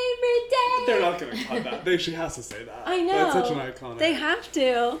new favorite day. They're not gonna cut that. She has to say that. I know. That's such an iconic. They have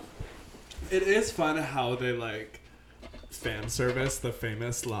to. It is fun how they like fan service the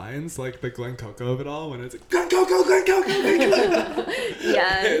famous lines, like the Glen Coco of it all, when it's like, Glen Coco, Glen Coco, Glen Coco.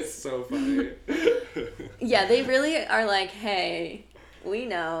 Yes. It's so funny. Yeah, they really are like, hey, we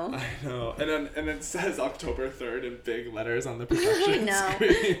know. I know. And it says October 3rd in big letters on the projection know.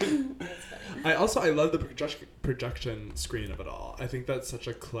 screen. I love the projection screen of it all. I think that's such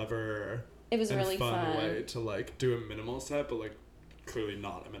a clever It was and really fun. way to like do a minimal set, but like clearly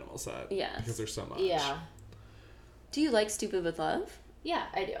not a minimal set. Yes. Because there's so much. Yeah. Do you like Stupid with Love? Yeah,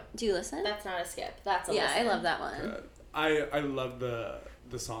 I do. Do you listen? That's not a skip. That's a yeah, listen. I love that one. Good. I love the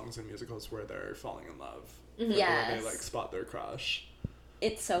songs and musicals where they're falling in love. Like, where Yes. they like spot their crush.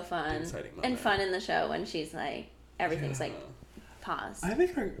 It's so fun. Exciting And moment. fun in the show when she's like, everything's Yeah. like paused. I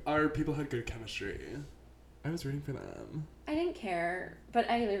think our people had good chemistry. I was rooting for them. I didn't care, but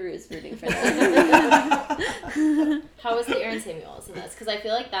I was rooting for them. How was the Aaron Samuels in this? Because I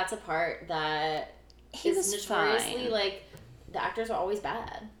feel like that's a part that He is was notoriously fine. like the actors are always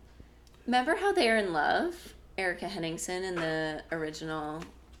bad. Remember how they are in love? Erica Henningsen in the original.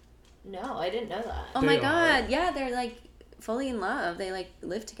 No, I didn't know that. Oh They my are. god, yeah, they're like fully in love. They like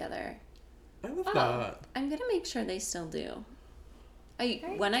live together. I love Oh. that. I'm gonna make sure they still do. Very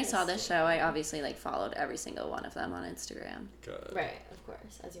When I saw this interesting. show, I obviously like followed every single one of them on Instagram. Good. Right, of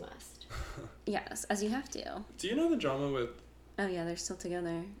course, as you must. Yes, as you have to. Do you know the drama with Oh yeah, they're still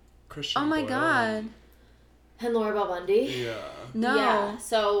together. Christian Oh my Boyle god. and And Laura Bell Bundy. Yeah. No. Yeah,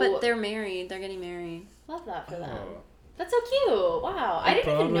 so... But they're married. They're getting married. Love that for them. Oh. That's so cute. Wow. I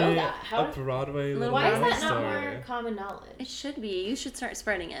didn't even know that. How? A Broadway little Why is that not story. more common knowledge? It should be. You should start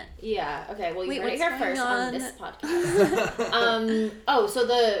spreading it. Yeah. Okay. Well, you Wait, heard it what's here going first on on? this podcast. So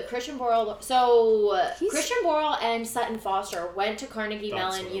the Christian Borle. So Christian Borle and Sutton Foster went to Carnegie That's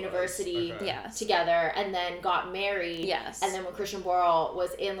Mellon what it was. University Okay. Yes. together, and then got married. Yes. And then when Christian Borle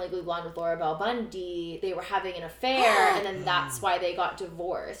was in Legally Blonde with Laura Bell Bundy, they were having an affair, and then that's why they got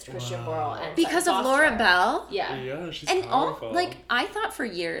divorced. Christian Wow. Borle and Because Sutton of Laura Foster. Bell? Yeah. Yeah, she's And powerful. I thought for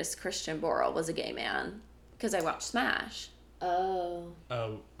years Christian Borle was a gay man because I watched Smash. Oh.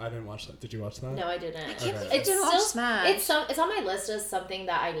 Oh, I didn't watch that. Did you watch that? No, I didn't. I can't Okay. believe you didn't watch Smash. It's on my list as something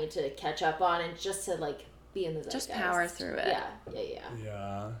that I need to catch up on and just to like be in the zeitgeist. Just power through it. Yeah.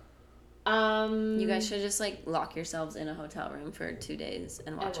 Yeah. You guys should just like lock yourselves in a hotel room for 2 days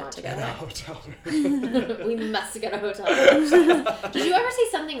and watch it watch it. In a together. hotel room. We must get a hotel room. Did you ever see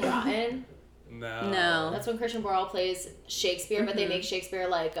Something Rotten? No. That's when Christian Borle plays Shakespeare, but they make Shakespeare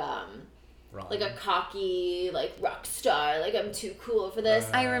like Wrong. like a cocky like rock star. Like I'm too cool for this.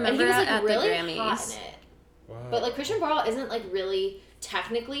 I And remember he was like at really the hot Grammys. in it. Wow. But like Christian Borle isn't like really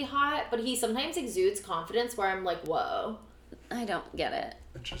technically hot, but he sometimes exudes confidence where I'm like, whoa, I don't get it.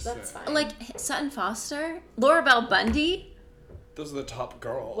 Interesting. that's fine. Like Sutton Foster, Laura Bell Bundy. Those are the top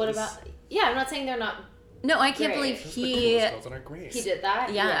girls. What about? Yeah, I'm not saying they're not. No, I can't Great. believe Those are the he. coolest girls and are great. He did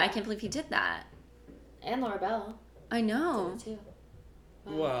that. Yeah, I can't believe he did that. And Laura Bell I know. did it too.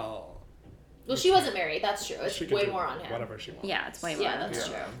 Well, Well, she wasn't married. That's true. It's she can way do more on him. whatever she wants. Yeah, it's way more. Yeah, that's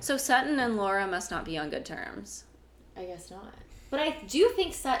Yeah. true. So Sutton and Laura must not be on good terms. I guess not. But I do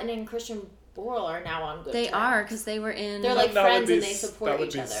think Sutton and Christian Borle are now on good They terms. are because they were in. They're like That would friends be and they support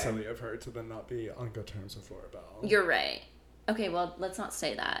each That other. would be silly of her to then not be on good terms with Laura Bell. You're right. Okay, well, let's not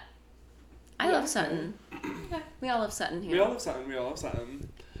say that. I Yeah. love Sutton. Okay. We all love Sutton here. We all love Sutton. We all love Sutton.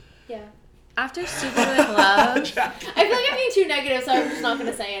 Yeah. After Stupid with Love, I feel like I'm being too negative, so I'm just not going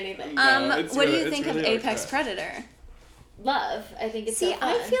to say anything. No, it's what do really- you it's think really of Apex okay. Predator? Love. I think it's See, so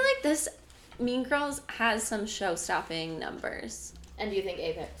fun. I feel like this Mean Girls has some show-stopping numbers. And do you think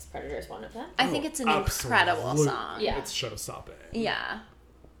Apex Predator is one of them? I think it's an incredible Absolutely. song. Yeah. It's show stopping. Yeah.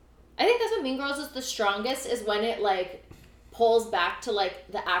 I think that's what Mean Girls is the strongest, is when it like pulls back to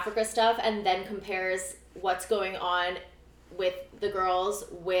like the Africa stuff and then compares what's going on with the girls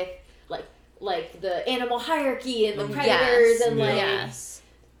with like the animal hierarchy and the predators Yes. and like Yes.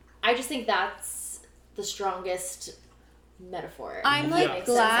 I just think that's the strongest metaphor. I'm like Yes.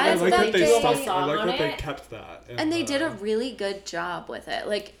 glad I like that that they they- stuck. I song like on that they it. kept that. in And they the- did a really good job with it.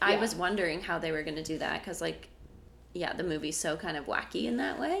 Like, I Yeah. was wondering how they were going to do that because, like, yeah, the movie's so kind of wacky in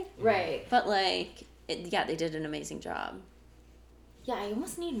that way. Right. But, like, yeah, they did an amazing job. Yeah, I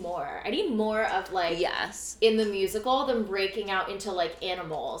almost need more. I need more of like Yes. in the musical them breaking out into like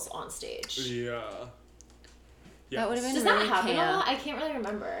animals on stage. Yeah. That would have been Does really that happen a camp. lot? I can't really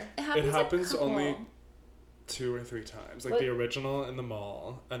remember. It happens, It happens a couple. only 2 or 3 times. Like What- the original in the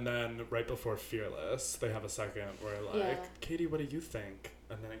mall, and then right before Fearless, they have a second where like, Yeah. Katie, what do you think?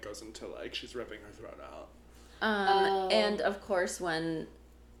 And then it goes into like she's ripping her throat out. Oh. And, of course, when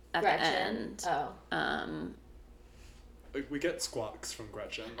at the Gretchen. end, Oh. Like we get squawks from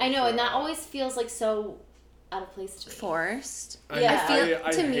Gretchen. I know, and that throughout. always feels like so out of place to me. forced. Yeah.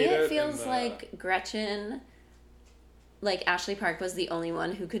 I To me, hate it in feels the- like Gretchen, like Ashley Park was the only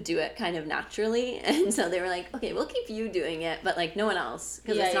one who could do it kind of naturally, and so they were like, "Okay, we'll keep you doing it, but like no one else,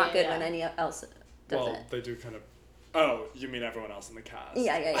 because Yeah, it's not yeah, good yeah. when any else does Well, it." they do kind of. Oh, you mean everyone else in the cast?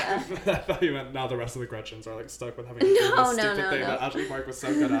 Yeah, yeah, I thought you meant now the rest of the Gretchens are like stuck with having to do No, this no, stupid no, thing no. that Ashley Park was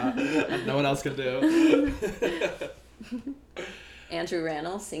so good at and no one else can do. Andrew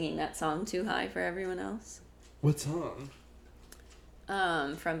Rannell singing that song "Too High" for everyone else. What song?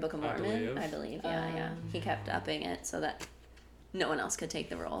 From Book of I Mormon, Believe. I believe. Yeah. He kept upping it so that no one else could take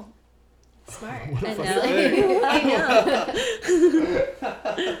the role. Smart. What a I fun know. thing. I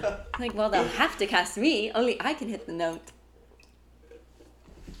know. Like, well, they'll have to cast me. Only I can hit the note.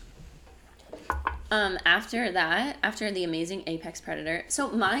 After that, after the amazing Apex Predator.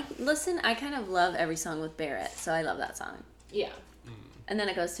 So I kind of love every song with Barrett. So I love that song. Yeah. And then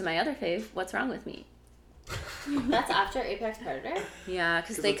it goes to my other fave, What's Wrong With Me? That's after Apex Predator? Yeah,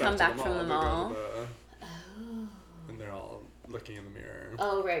 because 'Cause they it's come after back from the they go to mall. Oh. and they're all looking in the mirror.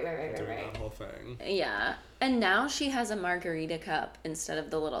 Oh, right. Doing Right. that whole thing. Yeah. And now she has a margarita cup instead of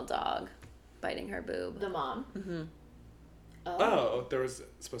the little dog biting her boob. The mom? Mm-hmm. Oh, there was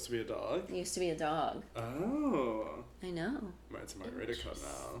supposed to be a dog? It used to be a dog. Oh. I know. It's a margarita cup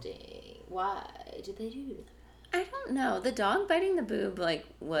now. Interesting. Why did they do that? I don't know. The dog biting the boob, like,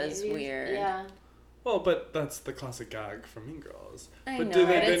 was Maybe- weird. Yeah. Well, but that's the classic gag from Mean Girls. I but know,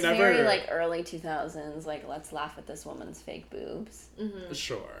 right? It's very, like, early 2000s. Like, let's laugh at this woman's fake boobs. Mm-hmm.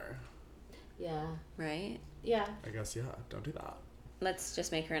 Sure. Yeah. Right? Yeah. I guess, yeah. Don't do that. Let's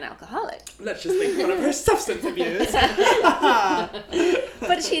just make her an alcoholic. Let's just make fun of her substance abuse.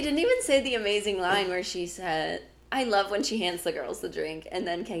 But she didn't even say the amazing line where she said, I love when she hands the girls the drink, and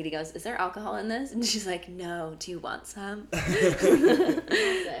then Katie goes, is there alcohol in this? And she's like, no, do you want some? I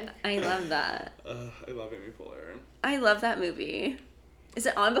love that. I love Amy Poehler. I love that movie. Is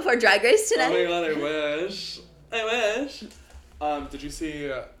it on before Drag Race today? Oh my god, I wish.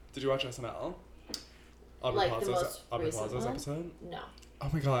 Did you watch SNL? Aubrey Like the most recent Plaza's one? episode? No. Oh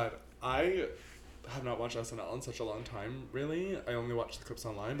my god, I have not watched SNL in such a long time, really. I only watched the clips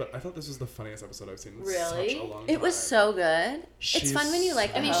online, but I thought this was the funniest episode I've seen in Really? such a long time. It was so good. She's it's fun when you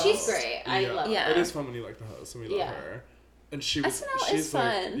like the I mean, host. she's great. I love her. Yeah. It is fun when you like the host, and we love her. And she's SNL is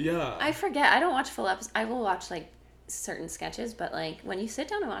like, fun. yeah. I forget. I don't watch full episodes. I will watch, like, certain sketches, but, like, when you sit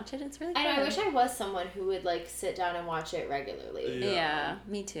down and watch it, it's really fun. I know, I wish I was someone who would, like, sit down and watch it regularly. Yeah,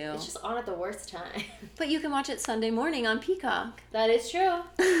 me too. It's just on at the worst time. But you can watch it Sunday morning on Peacock. That is true.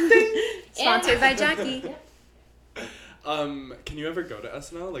 Sponsored by Jackie. Can you ever go to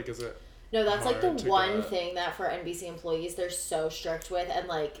SNL? Like, is it No, that's like the hard to one get? thing that for NBC employees they're so strict with, and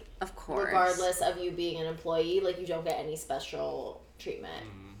like Of course. regardless of you being an employee, like you don't get any special treatment.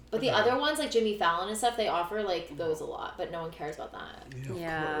 But the okay. other ones, like Jimmy Fallon and stuff, they offer like those a lot, but no one cares about that.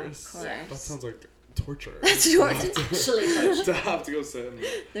 Yeah, of course. course. That sounds like torture. That's To torture. have to- Actually, to have to go sit and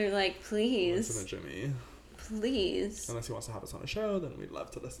They're like, listen please, to Jimmy. please. Unless he wants to have us on a show, then we'd love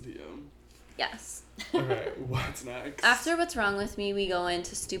to listen to you. Yes. Okay, what's next? After What's Wrong With Me, we go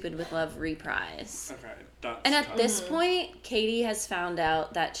into Stupid with Love reprise. Okay, that's And at tough. this point, Katie has found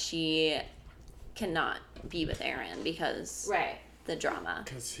out that she cannot be with Aaron because right? the drama.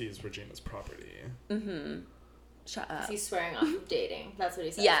 Because he's Regina's property. Mm-hmm. Shut up. He's swearing off of dating. That's what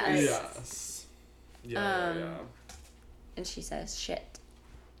he says. Yes. right? Yes. Yeah, yeah. And she says, shit.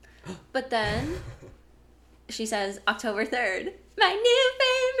 But then she says, October 3rd, my new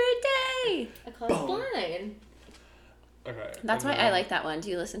favorite day. A class Boom. blind. Okay. That's why and I then- like that one. Do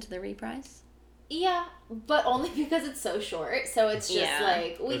you listen to the reprise? Yeah, but only because it's so short. So it's just Yeah.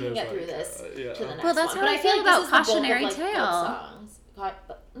 like we It can is get through like, this yeah. to the next Well, that's one. how But I feel like about this is the bulk of, Cautionary like, good Tale. songs.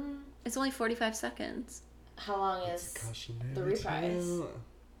 It's only 45 seconds. How long is Cautionary the reprise? tale.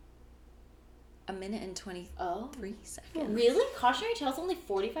 A minute and 23 Oh, seconds. really? Cautionary Tale's only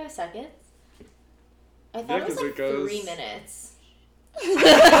 45 seconds? I thought Yeah, it was 'cause like it goes- 3 minutes. She's a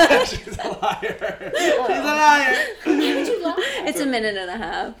liar. She's a liar. Why would you laugh? It's a minute and a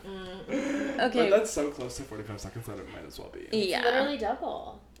half. But Okay. that's so close to 45 seconds that it might as well be. Yeah. Literally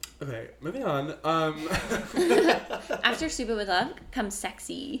double. Okay, moving on. After Stupid with Love comes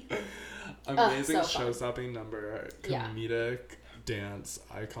Sexy. Amazing so fun. show-stopping number, Yeah. comedic dance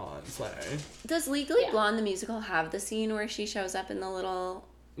icon, slay. Does Legally Yeah. Blonde the musical have the scene where she shows up in the little...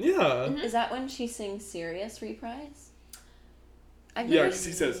 Yeah. Is that when she sings Serious reprise? I've Yeah, never because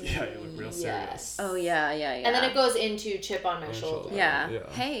he says, yeah, you look real Yes. serious. Oh, yeah. And then it goes into Chip on My My Shoulder. shoulder. Yeah. Yeah.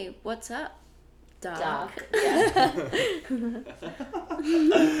 Hey, what's up, Doc? Doc. Yeah.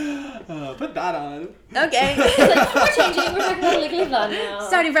 Put that on. Okay. Like, we're changing. We're talking about Legally Blonde now.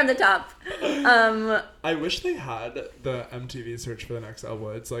 Starting from the top. I wish they had the MTV Search for the Next Elle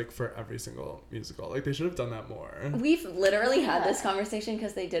Woods, like, for every single musical. Like, they should have done that more. We've literally had Yeah. this conversation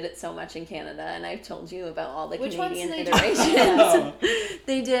because they did it so much in Canada, and I've told you about all the Which ones Canadian did they do? iterations.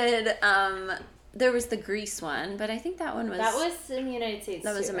 They did, there was the Grease one, but I think that one was... That was in the United States.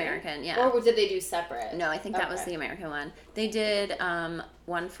 That was too, right? American, yeah. Or did they do separate? No, I think that was Okay. the American one. They did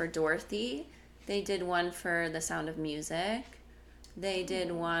one for Dorothy. They did one for The Sound of Music. They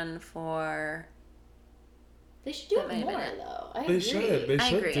did one for... They should do That it might have more, been it. though. I They agree. should. They I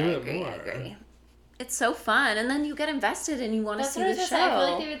should agree, do I it agree, more. I agree. It's so fun, and then you get invested and you want to That's see what I the was show. gonna say. I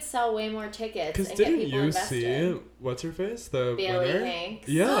feel like they would sell way more tickets Because and get didn't people you invested. see, what's her face? The Bailey winner? Hanks.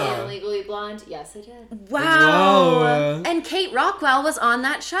 Yeah. In Legally Blonde. Yes, I did. Wow. Wow. And Kate Rockwell was on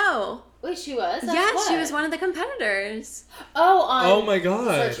that show. Wait, she was? That's Yeah, she what? was one of the competitors. Oh, on Oh my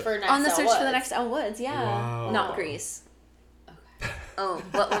god. Search for Next On the Elle Search for the Woods. Next Elle Woods, yeah. Wow. Not Grease. Oh,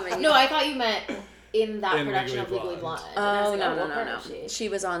 what woman? No, I thought you meant in that In production Legally of Legally Blonde. Blonde. And I was Oh, like, no, what no, part no, was no. she? She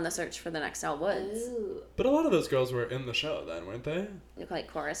was on the Search for the Next Elle Woods. Ooh. But a lot of those girls were in the show then, weren't they?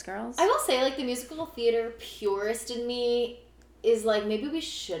 Like chorus girls. I will say, like, the musical theater purist in me is like, maybe we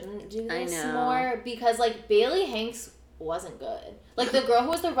shouldn't do I this know. more because, like, Bailey Hanks wasn't good. Like, the girl who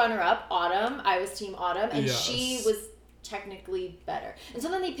was the runner-up, Autumn, I was Team Autumn, and she Yes. was technically better. And so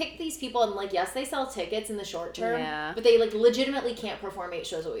then they pick these people and like, yes, they sell tickets in the short term, Yeah. but they like legitimately can't perform 8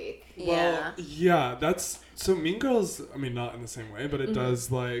 shows a week. Yeah. Well, yeah, that's so Mean Girls. I mean, not in the same way, but it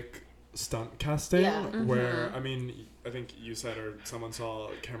does like stunt casting, Yeah. where I mean, I think you said or someone saw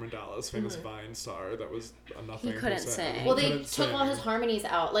Cameron Dallas, famous Vine star, that was a nothing. He couldn't percent. sing. Well, He they couldn't took all sing. his harmonies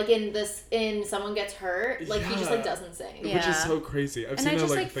out. Like in Someone Gets Hurt, like he just like Yeah. doesn't sing. Yeah. Which is so crazy. I've And seen I a, just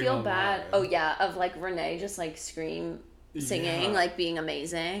like, like thing feel bad. online. Oh yeah, of like Renee just like singing, Yeah. like being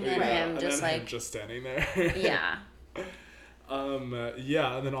amazing, and Right. him and just then like him just standing there. yeah.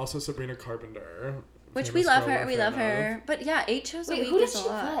 Yeah, and then also Sabrina Carpenter. Which we famous love girl her. we're We a fan love her. But yeah, 8 shows a Wait, week who did is she a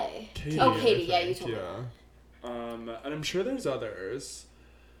lot. play? Katie, Oh, I Katie, yeah, you think, told me. And I'm sure there's others.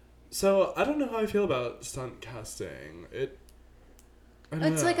 So I don't know how I feel about stunt casting. I don't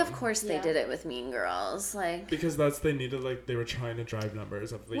It's know. like, of course they Yeah. did it with Mean Girls. Like, Because they needed, like, they were trying to drive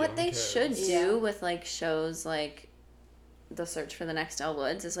numbers of the what young they kids. should do Yeah. with like shows like The Search for the Next Elle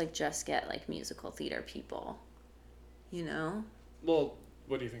Woods is like just get like musical theater people. You know? Well,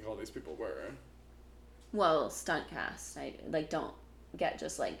 what do you think all these people were? Well, stunt cast. I like don't get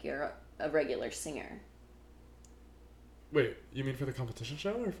just like you're a regular singer. Wait, you mean for the competition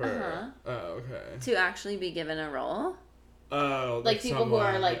show or for? Uh-huh. Oh, okay. To actually be given a role. Oh, Like people who are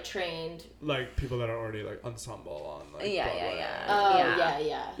someone- like trained. like people that are already like ensemble on like Yeah, Broadway. yeah. Oh Yeah.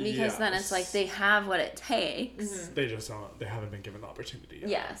 yeah. Because then it's like Yes. they have what it takes. Mm-hmm. They just don't. They haven't been given the opportunity yet.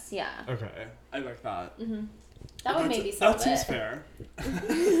 Yes, yeah. Okay, I like that. That would maybe solve That seems it. fair.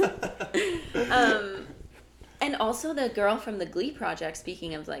 And also the girl from the Glee Project,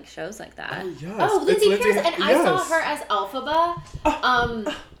 speaking of like shows like that. Oh yes. Oh, It's Lindsay Pierce, and I saw yes. her as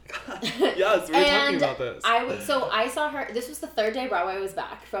Elphaba. Yes, we were talking And about this. So I saw her. This was the 3rd day Broadway was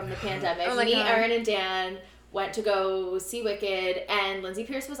back from the pandemic. Oh my Me, God. Erin, and Dan went to go see Wicked, and Lindsay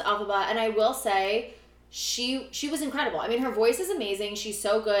Pierce was Elphaba. And I will say, she was incredible. I mean, her voice is amazing. She's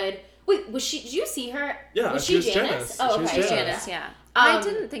so good. Wait, was she? Did you see her? Yeah, was she was Janice. Oh, She was okay. She's Janice. Janice, yeah. I Um,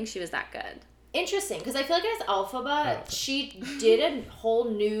 didn't think she was that good. Interesting, because I feel like as Elphaba, Oh. she did a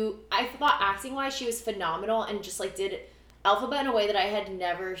whole new. I thought acting wise, she was phenomenal, and just like did Elphaba in a way that I had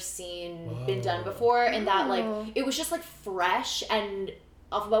never seen been done before, and that like Oh. it was just like fresh, and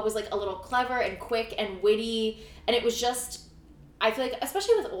Elphaba was like a little clever and quick and witty, and it was just. I feel like,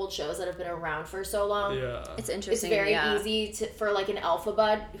 especially with old shows that have been around for so long, Yeah. It's it's interesting. very yeah. easy for like an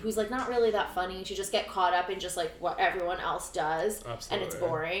Elphaba who's like not really that funny to just get caught up in just like what everyone else does, and it's Absolutely.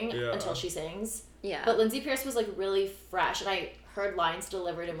 boring Yeah. until she sings. Yeah. But Lindsay Pierce was like really fresh, and I heard lines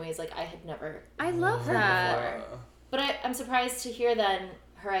delivered in ways like I had never. I love Heard that. before. But I'm surprised to hear then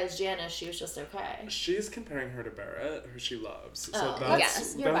her as Janice. She was just okay. She's comparing her to Barrett, who she loves. So Oh, that's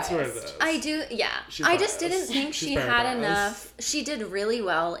yes, you're that's where biased. it is. I do, yeah. She's I just biased. didn't think She's she very had biased. enough. She did really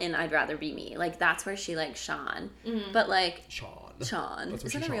well in I'd Rather Be Me. Like, that's where she, like, shone. But, like, Sean. shone. That's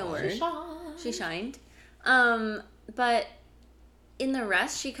Is where that she a real shone. word? Sean. She shined. But in the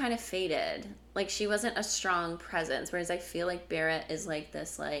rest, she kind of faded. Like, she wasn't a strong presence, whereas I feel like Barrett is, like,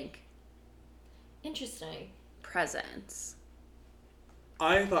 this, like, Interesting. presence.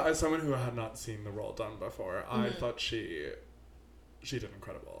 I thought, as someone who had not seen the role done before, I Mm-hmm. thought she did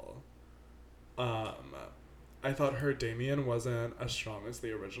incredible. I thought her Damien wasn't as strong as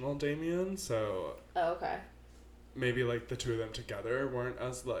the original Damien, so Oh, okay. maybe like the two of them together weren't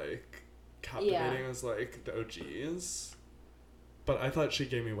as like captivating as like the OGs. But I thought she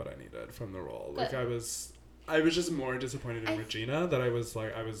gave me what I needed from the role. Like Good. I was just more disappointed in Regina that I was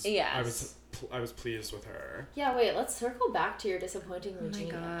Yes. pleased with her. Yeah. Wait. Let's circle back to your disappointing Oh my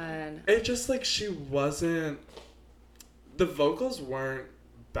Regina. god. It just like she wasn't. The vocals weren't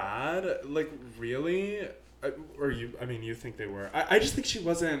bad. Like really, you think they were? I just think she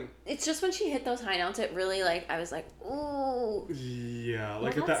wasn't. It's just when she hit those high notes, it really, like, I was like, ooh. Yeah, Well,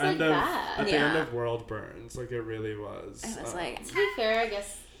 like at that's, the end like, of bad. at the end Yeah. of World Burns, like it really was. I was like, To be fair, I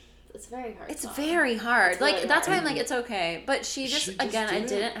guess it's very hard. it's song. very hard. It's like, really that's why hard. I'm like, it's okay. But she just again, I didn't-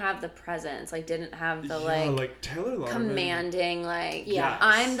 didn't have the presence. Like, didn't have the, yeah, like Taylor Lautner. commanding, like, Yeah.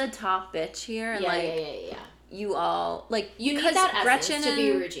 I'm the top bitch here. And, Yeah, like, yeah. you all, like, You need 'cause that essence Gretchen to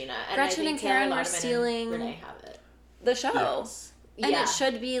be and Regina. And Gretchen I think and Taylor Karen were Lautner and stealing Renee have it. the show. Yes. And Yeah. it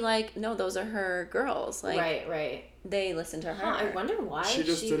should be like, no, those are her girls. Like, right. they listen to her. Huh, I wonder why She she,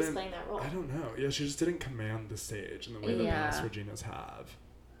 just was didn't. playing that role. I don't know. Yeah, she just didn't command the stage in the way that Yeah. past Reginas have.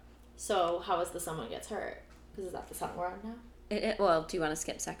 So how is the Someone Gets Hurt? Because is that the song we're on now? Well, do you want to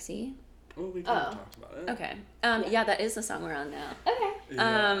skip Sexy? Well, we kind Oh. of talked about it. Okay. Yeah. Yeah, that is the song we're on now. Okay.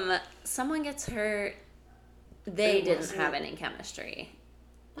 Yeah. Someone Gets Hurt. They It didn't wasn't- have any chemistry.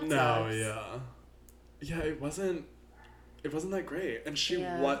 That No, sucks. yeah, it wasn't that great, and she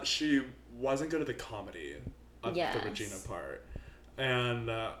Yeah. she wasn't good at the comedy. at Yes. the Regina part. And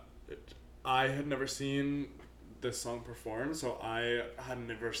I had never seen this song performed, so I had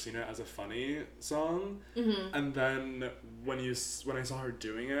never seen it as a funny song. Mm-hmm. And then when I saw her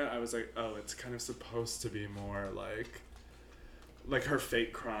doing it, I was like, oh, it's kind of supposed to be more like her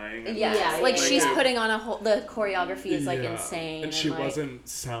fake crying. And Yeah, Yeah, like yeah, she's yeah. putting on the choreography is like Yeah. insane. And she like, wasn't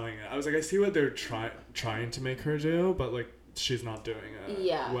selling it. I was like, I see what they're trying to make her do, but like she's not doing it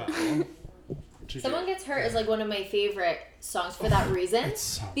Yeah. well. Someone Gets Hurt is like one of my favorite songs for that reason. It's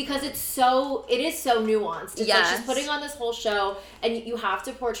so Because it is so nuanced. It's like Yes. she's putting on this whole show, and you have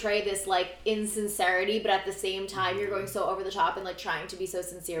to portray this like insincerity, but at the same time you're going so over the top and like trying to be so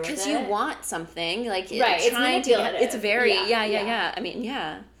sincere with it. because you want something, like Right, it's trying to get, manipulative. it's very Yeah, yeah. yeah. I mean,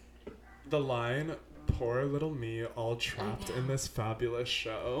 yeah. the line, poor little me, all trapped in this fabulous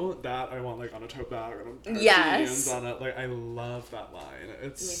show, that I want like on a tote bag and Yes. jeans on it. Like I love that line.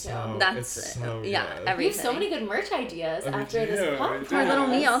 It's Me too. so That's it's so yeah. good. We Everything. have so many good merch ideas We after this do, we podcast. do. Poor little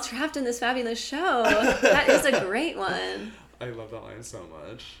me, all trapped in this fabulous show. That is a great one. I love that line so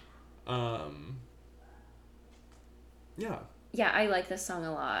much. Yeah. Yeah, I like this song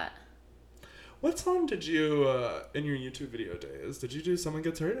a lot. Mm-hmm. What song did you in your YouTube video days? Did you do Someone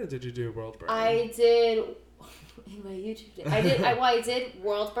Gets Hurt or did you do World Burn? I did in my YouTube day. I did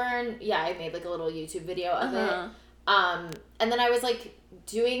World Burn. Yeah, I made like a little YouTube video of Uh-huh. it. And then I was like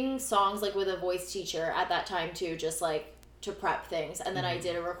doing songs like with a voice teacher at that time too, just like to prep things. And then I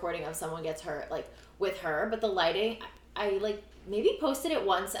did a recording of Someone Gets Hurt like with her, but the lighting, I like maybe posted it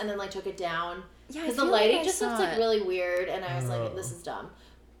once and then like took it down Yeah, I because the feel like lighting I just saw looked like it. really weird, and I was Oh. like, this is dumb.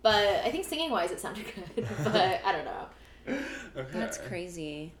 But I think singing wise it sounded good, but I don't know. Okay. That's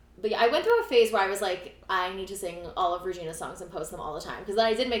crazy. But yeah, I went through a phase where I was like, I need to sing all of Regina's songs and post them all the time. Because then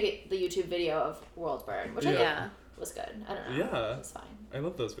I did make it the YouTube video of World Burn, which I Yeah. think was good. I don't know. Yeah. It was fine. I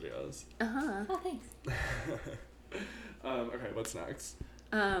love those videos. Uh-huh. Oh, thanks. Okay, what's next?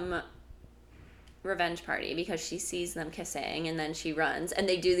 Revenge Party, because she sees them kissing and then she runs and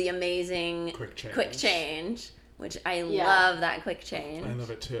they do the amazing Quick change. which I Yeah. love that quick change. I love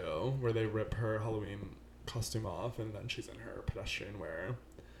it too, where they rip her Halloween costume off and then she's in her pedestrian wear.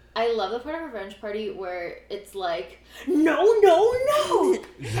 I love the part of Revenge Party where it's like, no, no, no!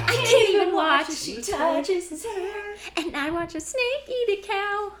 I can't even watch as she touches his hair. and I watch a snake eat a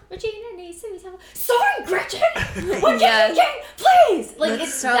cow. Regina needs to be told, sorry, Gretchen! What Yes. please! Like, That's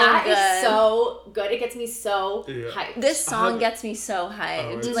it's so that good. is so good. It gets me so Yeah. hyped. This song Have- gets me so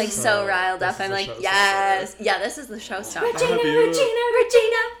hyped, it's like so riled this up. is I'm the like, showstopper. yes, yeah, this is the showstopper. Regina, Have you-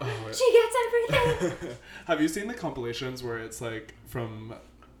 Regina! Oh, She gets everything! Have you seen the compilations where it's like from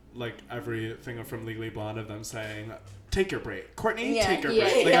like everything from Legally Blonde of them saying, "Take your break, Courtney, Yeah. take your Yeah,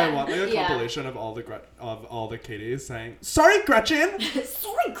 break." Like yeah, I want like a yeah. compilation of all the Katies saying, "Sorry, Gretchen,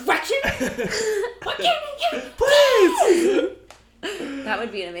 Sorry, Gretchen! What can I get? please." That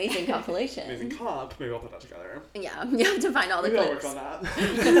would be an amazing compilation. Amazing comp. Maybe I'll put that together. Yeah, you have to find all the Maybe I'll work clips. on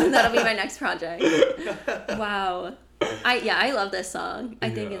that. That'll be my next project. Wow. I love this song. I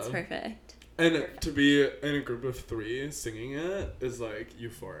think it's Yeah. perfect. And to be in a group of 3 singing it is like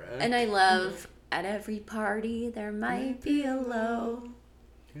euphoric. And I love at every party there might be a low.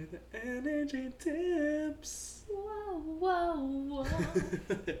 Where the energy dips. Whoa, whoa, whoa.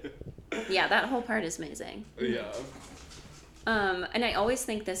 Yeah, that whole part is amazing. Yeah. And I always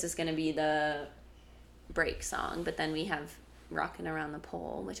think this is gonna be the break song, but then we have Rockin' Around the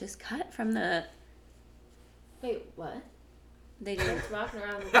Pole, which is cut from the Wait, what? they do. It's rocking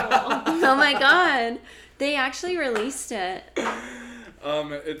around the pole. Oh my god. They actually released it.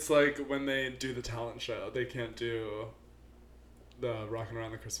 It's like when they do the talent show, they can't do the Rockin'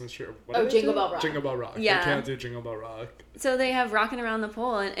 Around the Christmas Tree. What Oh, do they Jingle do? Bell Rock. Jingle Bell Rock. Yeah. They can't do Jingle Bell Rock. So they have Rockin' Around the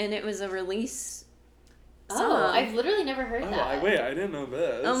Pole, and it was a release song. Oh, I've literally never heard that. I didn't know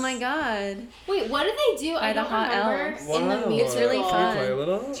this. Oh my god. Wait, what did they do? By I the don't Hot remember Elves. in the Wow. musical. It's really Can fun. you play a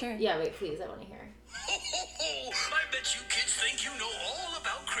little? Sure. Yeah, wait, please, I want to hear. Ho, ho, ho! I bet you kids think you know all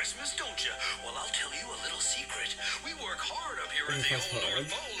about Christmas, don't you? Well, I'll tell you a little secret. We work hard up here at the Fast old forward.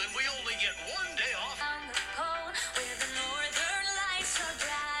 North Pole, and we only get one day off. On the pole where the northern lights are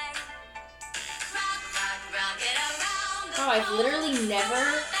bright. Rock, rock, rock it around the Wow, I've pole. literally never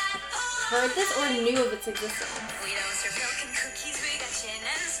heard this or knew of its existence. We don't serve milk and cookies, we got gin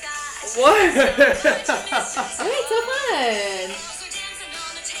and scotch. What? Oh, it's so fun! Also dancing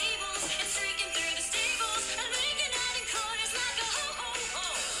on the tables and streaking through the stables and ringing out in chorus like a ho ho ho.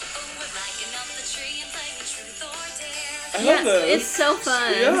 Oh, we're lighting up the tree and playing truth or dare. I love Yes, this. it's so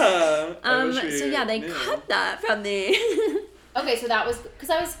fun. Yeah. I wish we So yeah, they knew. cut that from the Okay, so that was because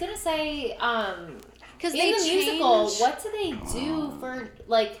I was gonna say Because In they the musical, change- what do they do for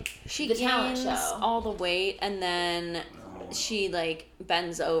like she the talent gains show? all the weight, and then she like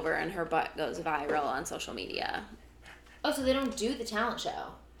bends over and her butt goes viral on social media. Oh, so they don't do the talent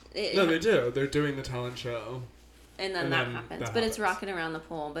show. No, they do. They're doing the talent show. and then and that then happens. that But it's happens. rocking around the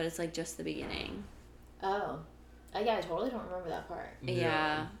pool, but it's like just the beginning. Oh. Yeah, I totally don't remember that part.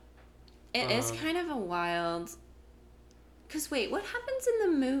 Yeah. It is kind of a wild. Because wait, what happens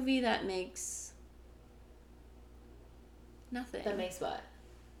in the movie that makes nothing? That makes what?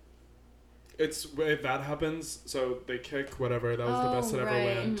 It's if that happens, so they kick whatever. That was the best that ever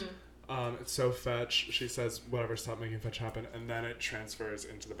right. went. It's so fetch. She says whatever, stop making fetch happen, and then it transfers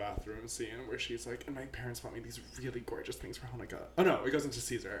into the bathroom scene where she's like, "And my parents bought me these really gorgeous things for Hanukkah." Oh no, it goes into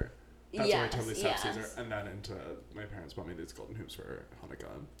Caesar. That's where I Yes, totally stopped yes. Caesar, and then into my parents bought me these golden hoops for Hanukkah,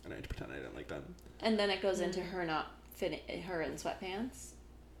 and I had to pretend I didn't like them. And then it goes into her not fitting her in sweatpants.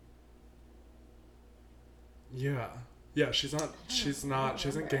 Yeah, yeah. She's not. She's not. She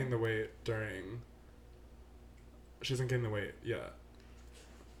hasn't remember. gained the weight during. She hasn't gained the weight yet.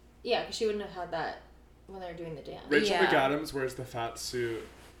 Yeah, because she wouldn't have had that when they were doing the dance. Rachel Yeah. McAdams wears the fat suit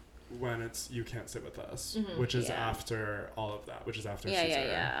when it's "You Can't Sit With Us," which is Yeah. after all of that, which is after Yeah, Caesar.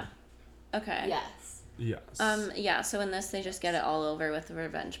 yeah. Okay. Yes. Yes. Yeah, so in this they just get it all over with the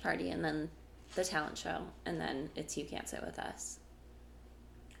revenge party and then the talent show and then it's You Can't Sit With Us.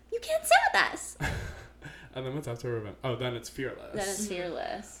 You can't sit with us. And then what's after Revenge? Oh, then it's Fearless. Then it's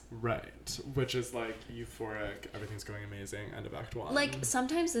Fearless. Right, which is like euphoric. Everything's going amazing. End of Act 1. Like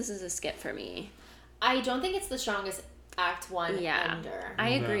sometimes this is a skip for me. I don't think it's the strongest Act 1 Yeah. ender. I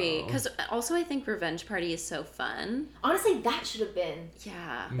agree No. because also I think Revenge Party is so fun. Honestly, that should have been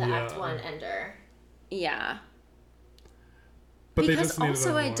Yeah. the Yeah. Act 1 ender. Yeah. but they Because just needed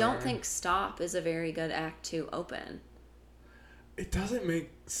also a I don't more- think Stop is a very good Act 2 open. it doesn't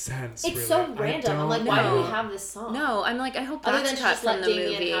make sense. It's really. so I random. I'm like, don't why do we know. have this song? No, I'm like I hope Other that's than to cut just from let the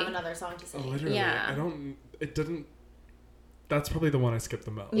Damien movie. have another song to sing. Literally, Yeah. I don't. It didn't. That's probably the one I skipped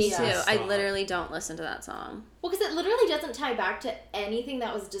the most. Me Yeah. too. I Stop. literally don't listen to that song. Well, because it literally doesn't tie back to anything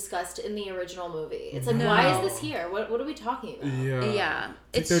that was discussed in the original movie. It's like, why is this here? What are we talking about? Yeah. Yeah.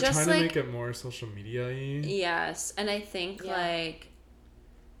 It's It's like they're just trying like to make it more social media-y. yes, and I think Yeah. like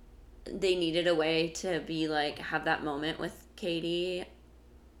they needed a way to be like have that moment with Katie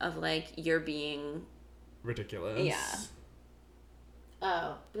of like you're being Ridiculous. Yeah.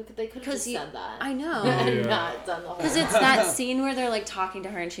 Oh, they could have 'Cause just you- said that. I know. and Yeah. not done the whole. Because it's that scene where they're like talking to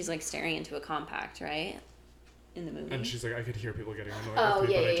her and she's like staring into a compact, right? In the movie. And she's like, I could hear people getting annoyed Oh, with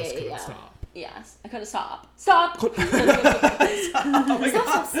me, yeah, but I yeah, just yeah, couldn't yeah. stop. yes, I couldn't stop. Stop. Oh my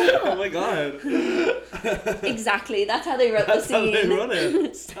god! Oh my god! Exactly. That's how they wrote That's the how scene. they run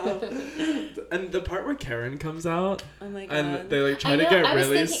it. Stop. And the part where Karen comes out, Oh my god. and they like try I to know, get I was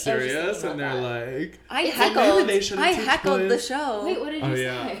really thinking- I was just serious, thinking and they're about like, I It's heckled. like, maybe they shouldn't I take heckled the place. show. Wait, what did you Oh say?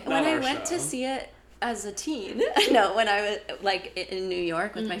 yeah. when not I our went show. to see it as a teen, no, when I was like in New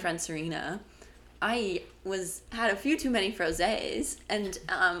York with my friend Serena, I had a few too many frosés, and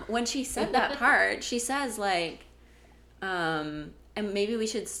when she said that part, she says like, and maybe we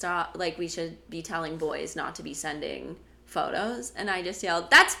should stop, like we should be telling boys not to be sending photos, and I just yelled,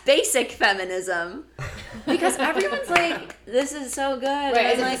 "That's basic feminism," because everyone's like, "This is so good," Right, and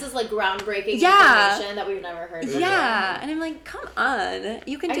as I'm if like, this is like groundbreaking Yeah. information that we've never heard before. yeah, and I'm like, "Come on,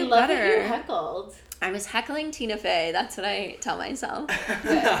 you can I do love better." that you're heckled. I was heckling Tina Fey. That's what I tell myself.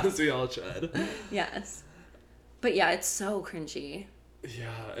 As we all should. Yes. But yeah, it's so cringy. Yeah,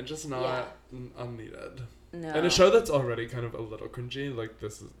 and just not unneeded. No. And a show that's already kind of a little cringy, like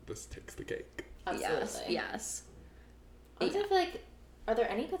this takes the cake. Absolutely. Yes. Yes. Honestly, I feel like, are there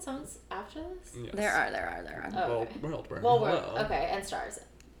any good songs after this? Yes. There are. Oh, okay. World, Well, hello. we're okay, and stars.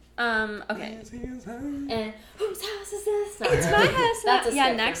 Okay. And whose house is this? No, It's my house. That's a yeah,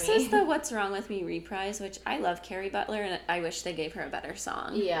 skip for next me. is the What's Wrong With Me reprise, which I love Carrie Butler, and I wish they gave her a better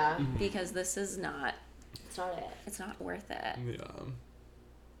song. Yeah, Mm-hmm. Because this is not, it's not it. it's not worth it. Yeah.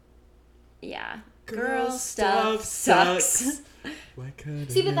 Yeah. Girl stuff stuff sucks. Why couldn't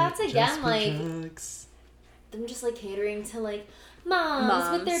See, but it that's just again, be like, drugs? Them just like catering to like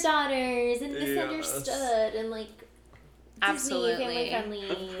moms with their Moms. daughters and Yes. misunderstood and like Absolutely. Disney, family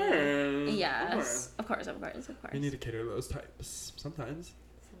friendly. Of Yes. course. Of course. You need to cater to those types sometimes.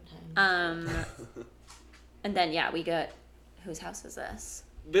 Sometimes. And then yeah, we get Whose House Is This?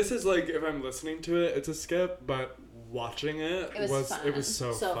 This is like, if I'm listening to it, it's a skip, but watching it It was was fun.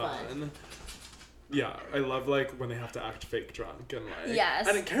 so So fun. Yeah, I love like when they have to act fake drunk and like. Yes.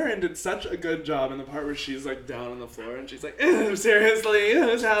 And Karen did such a good job in the part where she's like down on the floor and she's like, "Ew, seriously,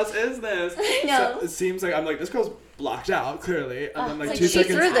 whose house is this?" I know. So it seems like I'm like, this girl's blocked out clearly, and then like Like, 2 she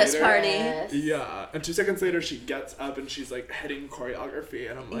seconds threw this later- party. Yes. Yeah, and 2 seconds later she gets up and she's like heading choreography,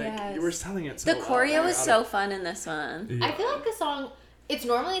 and I'm like, Yes. you were selling it so The well. choreo was Out so of- fun in this one. I feel like the song, it's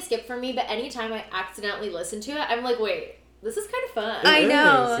normally a skip for me, but anytime I accidentally listen to it, I'm like, wait, this is kind of fun. I It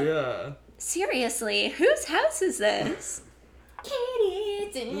know. is, yeah. Seriously, whose house is this?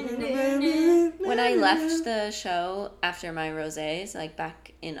 Katie. When I left the show after my rosés, like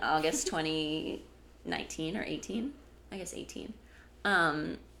back in August 2019 or 18, I guess 18,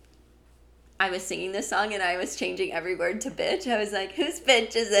 I was singing this song and I was changing every word to bitch. I was like, whose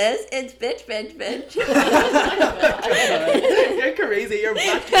bitch is this? It's bitch, bitch, bitch. You're crazy. You're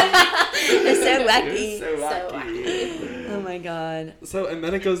wacky. It's so You're wacky. so So wacky. Oh my god. So, and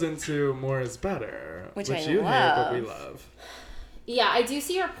then it goes into More is Better, Which which I you hate, but we love. love. Yeah, I do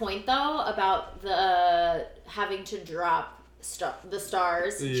see your point though about the having to drop the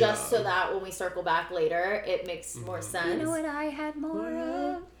stars just so Yeah. that when we circle back later, it makes more sense. You know what I had more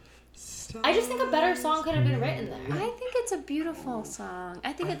of? I just think a better song could have been written there. I think it's a beautiful song.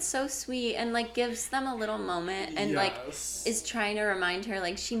 I think it's so sweet and like gives them a little moment and like Yes. is trying to remind her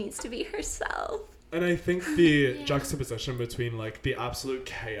like she needs to be herself. And I think the juxtaposition between like the absolute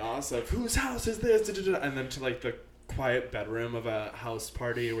chaos of whose house is this, and then to like the quiet bedroom of a house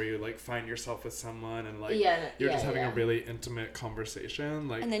party where you like find yourself with someone and like you're just having a really intimate conversation,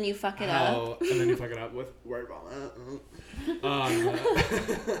 like And then you fuck it how, up. and then you fuck it up with word vomit.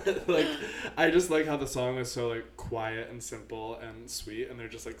 Like I just like how the song is so like quiet and simple and sweet, and they're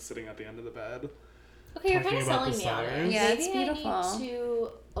just like sitting at the end of the bed. Okay, you're talking kind of about selling the me on it. Southern. Yeah, it's Maybe beautiful. I need to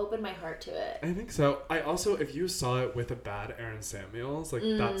open my heart to it. I think so. I also, if you saw it with a bad Aaron Samuels, like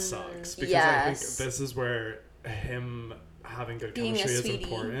that sucks, because I Yes. think this is where him having good Being a chemistry is sweetie.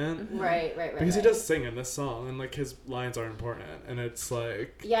 important. Right. Because he does sing in this song, and like his lines are important, and it's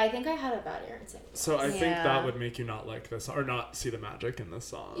like. Yeah, I think I had a bad Aaron Samuels. So I think Yeah. that would make you not like this or not see the magic in this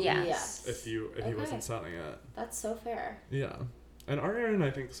song. Yes. If he Okay. wasn't selling it, That's so fair. yeah. And our Aaron,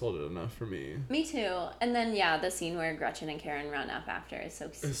 I think, sold it enough for me. Me too. And then yeah, the scene where Gretchen and Karen run up after is so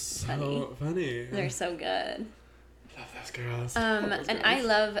It's so funny. funny. They're so good. Love those girls. And Love those I girls.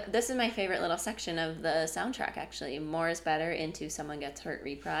 love, this is my favorite little section of the soundtrack actually. More is Better into Someone Gets Hurt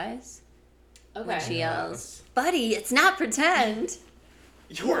reprise. Okay. When she Yes. yells, buddy, it's not pretend.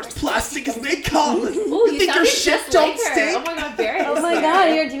 You're as plastic as they come. Ooh, you think your sounded shit just don't like her. stink? Oh my god, Barry. Oh my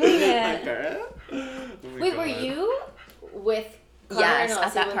god, you're doing Hi, it. Barrett. Oh my Wait, were God. you with Connor Yes, and at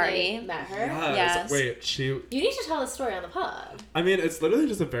Elsie that when party. they met her? Yes. Yes. Wait, You need to tell the story on the pod. I mean, it's literally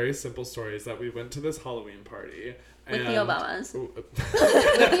just a very simple story. Is that we went to this Halloween party. With the Obamas. Ooh. With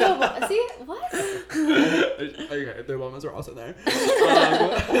the Obama- See? What? Okay, the Obamas are also there.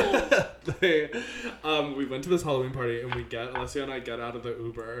 We went to this Halloween party, and Alessia and I get out of the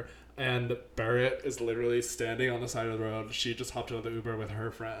Uber, and Barrett is literally standing on the side of the road. She just hopped out of the Uber with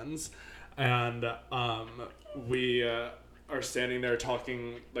her friends, and we are standing there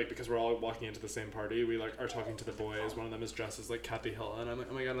talking, like, because we're all walking into the same party. We like are talking to the boys. One of them is dressed as like Kathy Hill, and I'm like,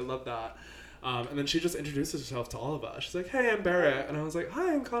 oh my god, I love that. And then she just introduces herself to all of us. She's like, hey, I'm Barrett. And I was like,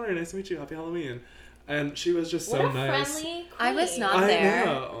 hi, I'm Connor. Nice to meet you. Happy Halloween. And she was just What so a nice. friendly queen. I was not I there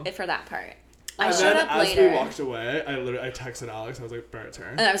know. for that part. I And showed then up as later. we walked away, I texted Alex. I was like, Barrett's here.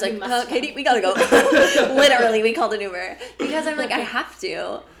 And I was like, You must Katie, we gotta go. Literally, we called an Uber. Because I'm like, I have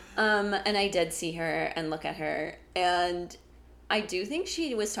to. And I did see her and look at her. And I do think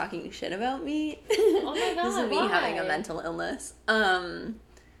she was talking shit about me. Oh my god, This is me why? having a mental illness.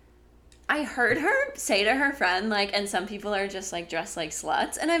 I heard her say to her friend, like, and some people are just like dressed like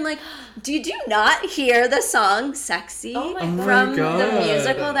sluts. And I'm like, did you not hear the song Sexy Oh my from God. the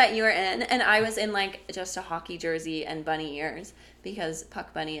musical that you were in? And I was in like just a hockey jersey and bunny ears because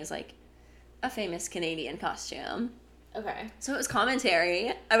Puck Bunny is like a famous Canadian costume. Okay. So it was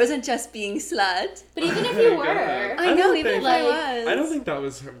commentary. I wasn't just being slut. But even if Oh you my were, God. I know, don't even think- if I like- was. I don't think that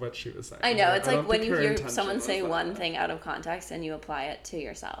was what she was saying. I know, it's I like don't when think you her hear intention someone was say that. one thing out of context and you apply it to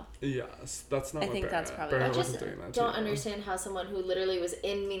yourself. Yes, that's not I what think that's Barrett- probably Barrett I what just wasn't doing that to don't you. understand how someone who literally was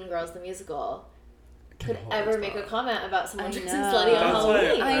in Mean Girls the musical Can could hold ever his make a thought. comment about someone I dressing know. slutty on That's why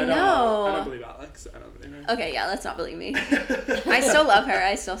Halloween. I I know. don't believe Alex. I don't believe her. Okay, yeah, let's not believe me. I still love her.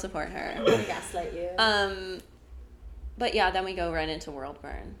 I still support I'm her. gonna gaslight you. But yeah, then we go right into World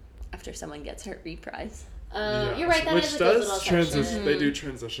Burn after someone gets hurt reprise. You're right. That Which is a good little does section. transition. They do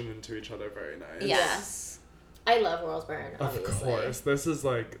transition into each other very nice. Yes. I love World's Burn, Of obviously. course. This is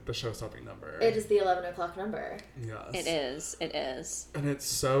like the show-stopping number. It is the 11 o'clock number. Yes. It is. And it's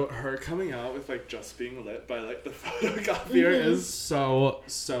so, her coming out with like just being lit by like the photocopier is so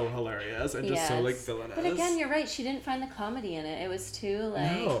hilarious and just so like Yes. villainous. But again, you're right. She didn't find the comedy in it. It was too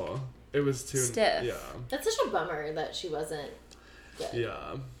like No. It was too stiff. Yeah. That's such a bummer that she wasn't good.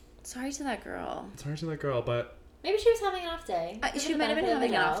 Yeah. sorry to that girl. Sorry to that girl, but Maybe she was having an off day. Give She her might have the been benefit of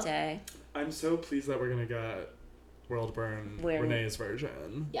having the an off doubt. day. I'm so pleased that we're gonna get World Burn Where- Renee's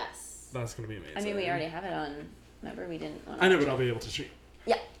version. Yes. That's gonna be amazing. I mean, we already have it on. Remember, we didn't. I know, but I'll be able to stream.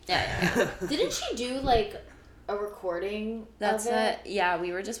 Yeah. Didn't she do like a recording That's of it? Yeah,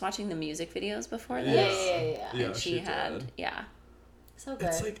 we were just watching the music videos before Yeah, this. yeah. Yeah, And she had, did. yeah. So good.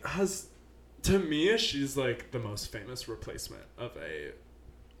 It's like to me, she's like the most famous replacement of a.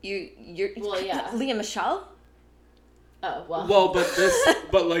 You're. Well, yeah. Leah Michelle. Oh, well. Well,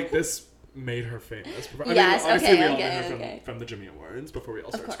 but like this made her famous. Yes, obviously okay, we all okay, knew her okay. from the Jimmy Awards before we all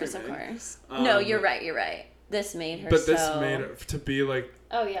Of started course, screaming. of course. No, Um, you're right. This made her. But this so... made her to be like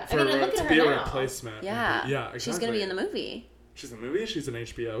Oh, yeah. for I mean, look to at be her a now. replacement. Yeah. Yeah, exactly. She's gonna be in the movie. She's in the movie. She's an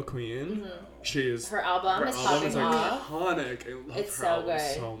HBO queen. She's Her album is popping off. iconic. I love It's her so album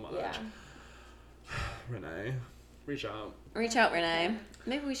good. so much. Yeah. Renee, reach out. Reach out, Renee.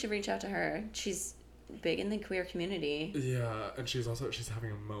 Maybe we should reach out to her. She's big in the queer community. Yeah, and she's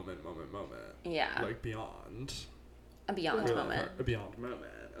having a moment, Yeah. like beyond. A beyond We love moment. her. A beyond moment,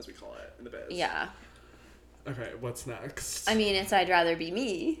 as we call it in the biz. Yeah. Okay, what's next? I mean, it's I'd Rather Be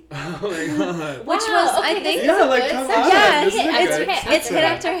Me. Oh my god. Which Wow, was, I okay, think, this is Yeah, a like good come section. on. yeah, this is a hit good after hit it's hit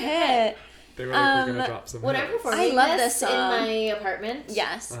after hit. They were like, we're gonna Um, drop some When I'm hits. performing I love this this song. in my apartment,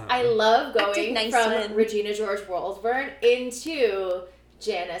 Yes. I love Acted going nice from one. Regina George Worldburn into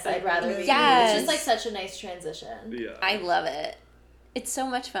Janice I'd Rather Be. Yes. It's just like such a nice transition. Yeah. I love it. It's so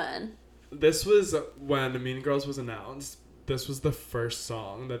much fun. This was when Mean Girls was announced. This was the first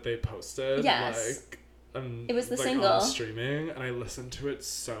song that they posted. Yes. Like, It was the like single. on streaming, and I listened to it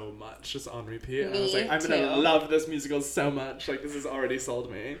so much, just on repeat. And I was Me like, I'm gonna too. love this musical so much. Like, this has already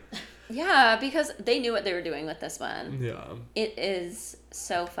sold me. Yeah, because they knew what they were doing with this one. Yeah. It is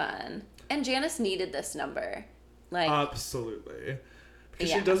so fun. And Janice needed this number. Like, Absolutely. Because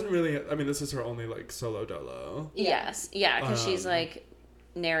Yeah. she doesn't really. I mean, this is her only like solo dolo. yes. Yeah, because she's Um, like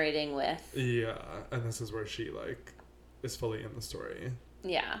narrating with. Yeah, and this is where she like is fully in the story.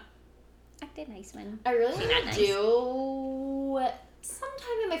 Yeah. Acted nice one. I really She want not to do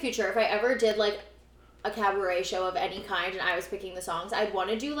sometime in my future, if I ever did like a cabaret show of any kind and I was picking the songs, I'd want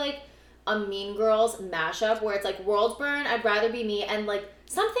to do like a Mean Girls mashup where it's like World's Burn, I'd Rather Be Me, and like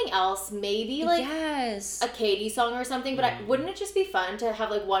something else, maybe like yes. a Katie song or something. But wouldn't it just be fun to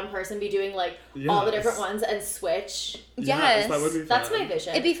have like one person be doing like all the Yes. different ones and switch? Yes. that would be fun. That's my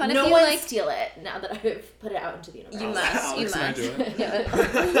vision. It'd be fun if no you, one like- steal it now that I've put it out into the universe. You must. Alex and I do it.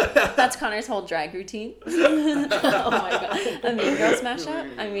 Yeah. That's Connor's whole drag routine. Oh my god. A Mean Girls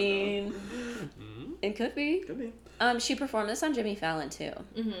mashup. I mean, Mm-hmm. it could be. Could be. She performed this on Jimmy Fallon too,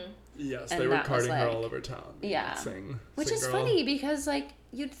 Yes, And they were that was, carting her like- all over town. Yeah. Sing. which sing is girl. funny because like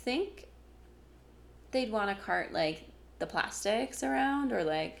you'd think they'd want to cart like the plastics around or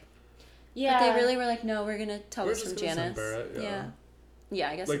like, Yeah. but they really were like, no, we're gonna tell We're this from just gonna Janice. censor it, yeah. Yeah,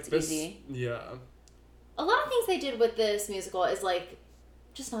 I guess Like it's this. easy. Yeah. A lot of things they did with this musical is like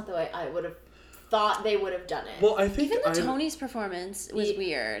just not the way I would have thought they would have done it. Well, I think Even the I'm- Tony's performance was Ye-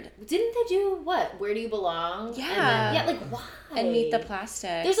 weird. Didn't they do what? Where Do You Belong? Yeah. Yeah, like why? And Meet the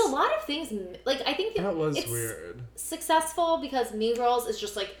Plastics. There's a lot of things like I think that was it's weird. successful because Mean Girls is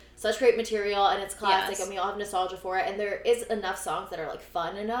just like such great material and it's classic Yes. and we all have nostalgia for it and there is enough songs that are like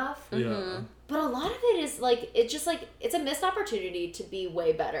fun enough. Mm-hmm. Yeah. But a lot of it is like it's just like it's a missed opportunity to be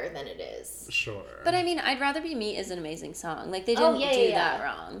way better than it is. Sure. But I mean, I'd Rather Be Me is an amazing song. Like they Oh, didn't yeah, do yeah, that yeah.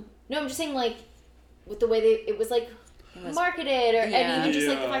 wrong. No, I'm just saying like with the way it was like It was- marketed or Yeah. and even just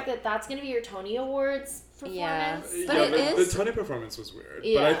like the Yeah. fact that that's gonna be your Tony Awards Yeah. performance. But yeah, it the is- Tony performance was weird. But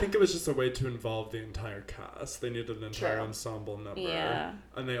Yeah. I think it was just a way to involve the entire cast. They needed an entire True. ensemble number. Yeah.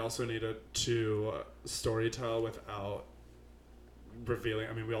 And they also needed to storytell without revealing.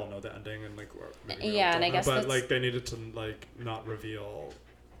 I mean, we all know the ending and like maybe we Yeah, all and don't I know, guess but that's- like they needed to like not reveal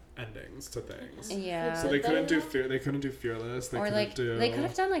endings to things. Yeah. So they Did couldn't they do not? They couldn't do Fearless. They Or couldn't like do. they could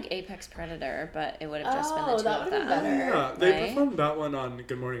have done like Apex Predator, but it would have just been Oh, the two that of would've been them. better. Yeah, they Right? performed that one on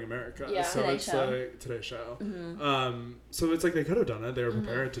Good Morning America. Yeah. So Today it's Show. like Today Show. Mm-hmm. So it's like they could have done it. They were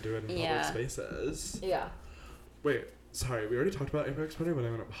prepared to do it in Yeah. public spaces. Yeah. Wait, sorry, we already talked about Apex Predator, but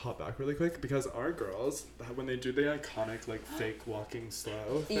I'm gonna hop back really quick because our girls, when they do the iconic like fake walking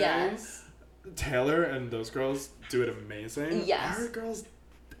slow thing, Yes. Taylor and those girls do it amazing. Yes. Our girls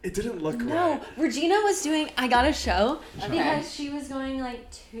It didn't look No, right. Regina was doing I Got a Show Okay. because she was going like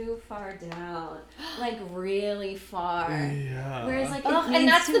too far down, like really far. Yeah. Whereas like Ugh, it and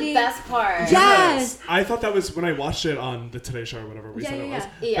needs that's to the be- best part. Yes. I thought that was when I watched it on the Today Show or whatever we Yeah, said yeah, it was.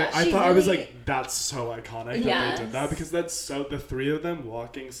 yeah. Yeah, But I she thought I was really- like, that's so iconic that Yes. they did that because that's so the three of them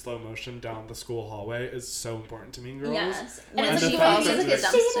walking slow motion down the school hallway is so important to Mean Girls. Yes. And And it's the like, fact she's that like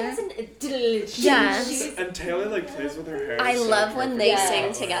a they- dumpster. Yes. And Taylor like plays with her hair. I so love when they Yeah.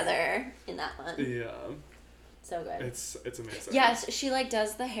 sing together in that one. Yeah, So good. it's amazing. Yes, she like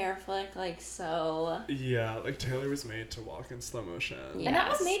does the hair flick like so. Yeah, like Taylor was made to walk in slow motion. Yeah. And that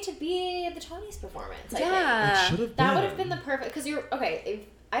was Yes. made to be the Tony's performance. I think. It Yeah. should have been. That would have been the perfect, because you're okay.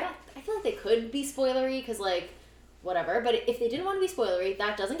 I feel like they could be spoilery because like whatever, but if they didn't want to be spoilery,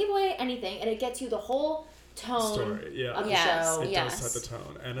 that doesn't give away anything, and it gets you the whole tone story. Yeah, of the Yes. show. it Yes. does set the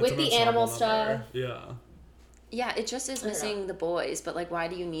tone, and it's With an the ensemble animal number. stuff. Yeah. Yeah, it just is I don't missing the boys, but like why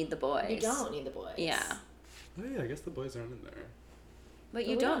do you need the boys? You don't need the boys. Yeah. Oh yeah, I guess the boys aren't in there. But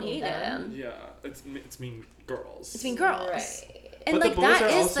you we don't don't need need them. them. Yeah, it's Mean Girls. It's Mean Girls. Right. And But the like boys that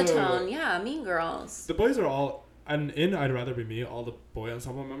are is the also- tone. Yeah, Mean Girls. The boys are all, and in I'd Rather Be Me, all the boy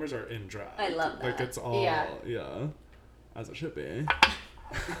ensemble members are in drag. I love Like that. it's all, Yeah. yeah, as it should be.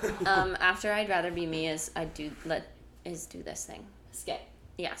 After I'd Rather Be Me is do this thing. Skip.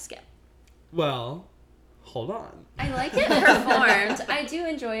 Yeah, skip. Well, hold on. I like it performed. I do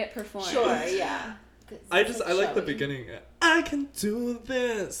enjoy it performed. Sure. Yeah. 'Cause I it's, I like the showy. beginning. I can do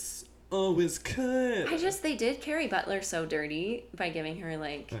this, always could. They did Carrie Butler so dirty by giving her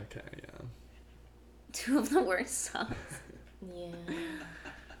like Okay, yeah. two of the worst songs. Yeah.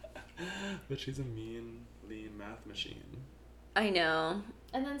 But she's a mean, lean math machine. I know.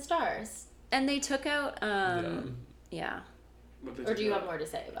 And then stars. And they took out yeah. What'd they Or take do you have out? more to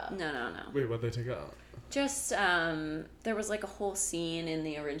say about? No. Wait, what'd they take out? Just there was like a whole scene in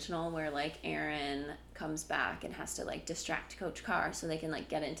the original where like Aaron comes back and has to like distract Coach Carr so they can like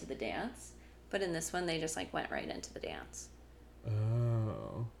get into the dance. But in this one they just like went right into the dance.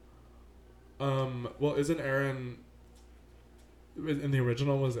 Oh. Well, isn't Aaron... In the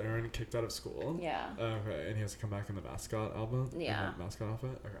original, was Aaron kicked out of school? Yeah. Okay, and he has to come back in the mascot album? Yeah. In the mascot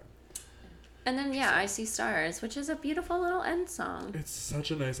outfit? Okay. And then yeah, I See Stars, which is a beautiful little end song. It's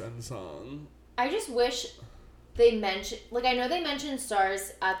such a nice end song. I just wish they mentioned, like, I know they mentioned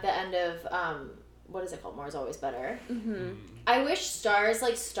stars at the end of what is it called? More is Always Better. Mm-hmm. I wish stars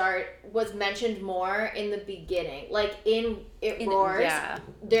was mentioned more in the beginning. Like in Roars, Yeah.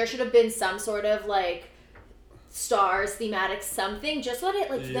 there should have been some sort of like stars thematic something, just so that it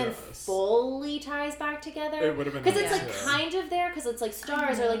like then Yes. fully ties back together. It would have been Because nice, it's like yeah. kind of there, because it's like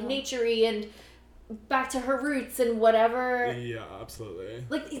stars I are like know. naturey and back to her roots and whatever. Yeah, absolutely.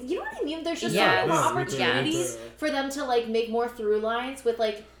 Like, you know what I mean? There's just Yes. more No, we do, we opportunities do. for them to like make more through lines with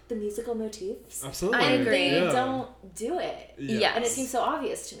like the musical motifs. Absolutely. I And agree. they Yeah. don't do it. Yes. And it seems so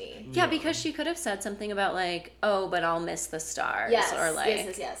obvious to me. Yeah, because she could have said something about like, oh, but I'll miss the stars. Yes, Or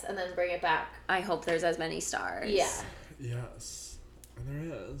like, yes. And then bring it back. I hope there's as many stars. Yeah. Yes. And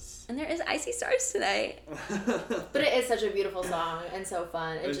there is. And there is I See Stars today. But it is such a beautiful song and so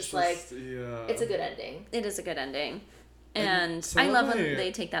fun. It's just like, yeah. it's a good ending. It is a good ending. And And some I of love my- when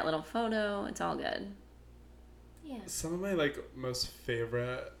they take that little photo. It's all good. Yeah. Some of my like most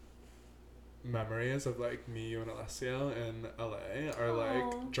favorite memories of like me, you, and Alessio in LA are Aw.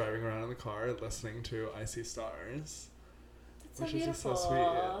 like driving around in the car listening to I See Stars. It's so Which is just so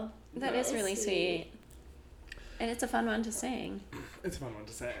beautiful. That Yeah. is really It's sweet. And it's a fun one to sing. It's a fun one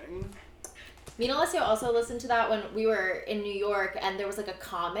to sing. Me and Alessio also listened to that when we were in New York and there was like a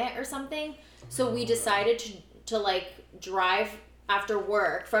comet or something. So we decided to like drive after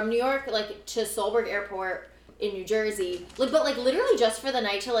work from New York like to Solberg Airport in New Jersey. Like, but like literally just for the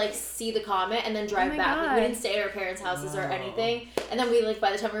night to like see the comet and then drive my back. Like, God. we didn't stay at our parents' houses or Wow. anything. And then we like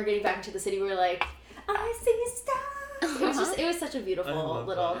by the time we were getting back into the city we were like, I see stars. It was such a I beautiful love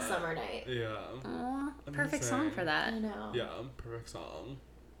little that. summer night. Yeah. Aw, perfect song Amazing. for that. I know. Yeah, perfect song.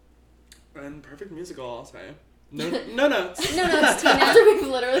 And perfect musical, I'll say. No notes. No, no, it's Tina. After we've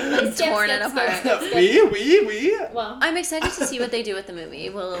literally like, Torn it apart. We. Well, I'm excited to see what they do with the movie.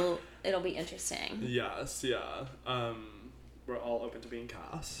 It'll be interesting. Yes, yeah. We're all open to being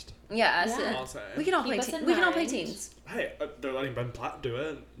cast. Yes. Yeah. I'll say. We can all Keep play us in we can all play mind. teens. Hey, they're letting Ben Platt do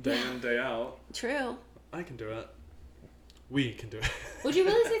it day in, day out. True. I can do it. We can do it. would you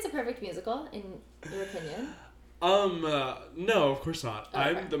really say it's a perfect musical in your opinion? No, of course not. Okay.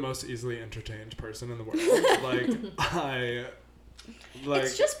 I'm the most easily entertained person in the world. Like, I Like,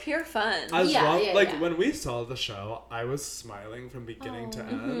 it's just pure fun. as Yeah, well, yeah, like yeah. when we saw the show, I was smiling from beginning to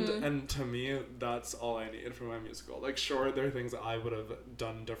end, and to me, that's all I need from my musical. Like, sure, there are things I would have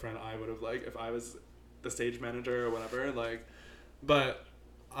done different. I would have, like, if I was the stage manager or whatever, like, but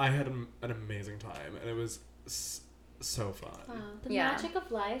I had an amazing time, and it was so fun. Wow, the Yeah. magic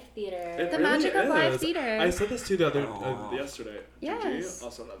of live theater. It The magic of live is. theater. I said this to you the other yesterday. Yes. Gigi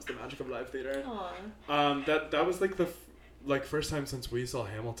also loves the magic of live theater. Aw. That was like the first time since we saw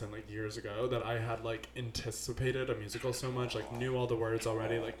Hamilton like years ago that I had like anticipated a musical so much, like knew all the words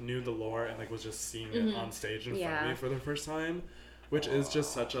already, like knew the lore, and like was just seeing it on stage in front of Yeah. me for the first time, which is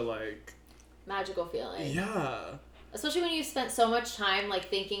just such a like Magical feeling. yeah. Especially when you spent so much time like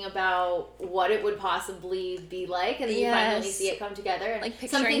thinking about what it would possibly be like, and then you finally Yes. see it come together. And Like some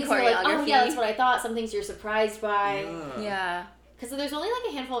picturing things you're like, oh choreography. yeah, that's what I thought. Some things you're surprised by. Yeah. Because there's only like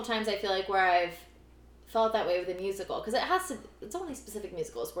a handful of times I feel like where I've felt that way with a musical. Because it's only specific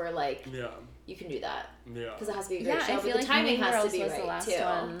musicals where like Yeah. you can do that. Yeah. Because it has to be a great Yeah, show, I but feel the like timing Mean has Girls to be was right the last too.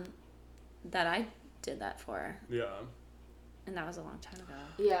 one that I did that for, Yeah. and that was a long time ago.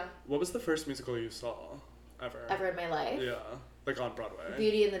 Yeah, What was the first musical you saw ever? ever in my life. Yeah. Like on Broadway.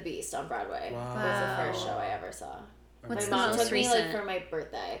 Beauty and the Beast on Broadway Wow. was the first show I ever saw. What's My the mom most took me like recent? for my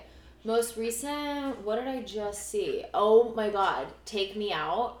birthday. Most recent, what did I just see? Oh my god, Take Me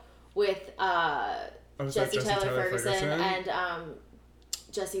Out with was that Jesse Tyler Ferguson and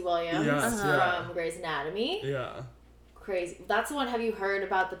Jesse Williams Yes, yeah. from Grey's Anatomy. Yeah. Crazy. That's the one. Have you heard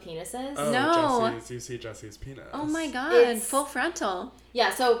about the penises? Oh, No. You see Jesse's penis. Oh my god, It's- full frontal. Yeah.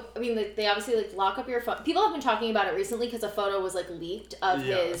 So I mean, they obviously like lock up your phone. People have been talking about it recently because a photo was like leaked of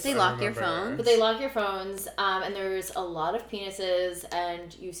Yes, his. They I lock your remember. phone? But they lock your phones, and there's a lot of penises,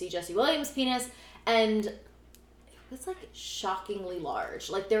 and you see Jesse Williams' penis, and it was like shockingly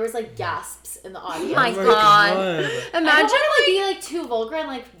large. Like there was like gasps in the audience. my Oh my God. I don't Imagine want to like be like too vulgar and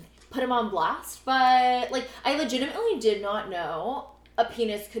like put him on blast, but like I legitimately did not know a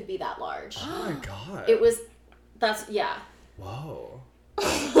penis could be that large. Oh my god. It was, yeah. Whoa.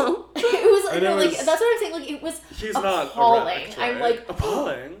 It was And no, it like was- that's what I'm saying. Like it was He's appalling. not erect, I'm right? like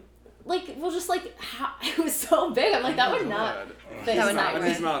appalling. like well, just like how it was so big. I'm like that would not. God. fit That would inside. not And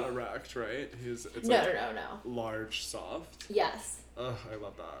work. he's not erect, right? It's No, like no. large, soft. Yes. Ugh, I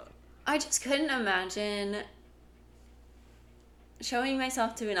love that. I just couldn't imagine showing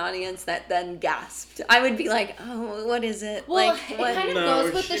myself to an audience that then gasped. I would be like, oh, what is it? Well, like, it what? kind of No,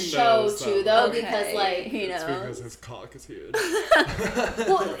 goes with the she show knows too, that. though, Okay, because like, he It's knows. because his cock is huge.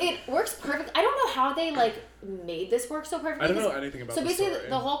 well, it works perfect. I don't know how they like made this work so perfectly. I don't know 'cause- anything about So the basically, story.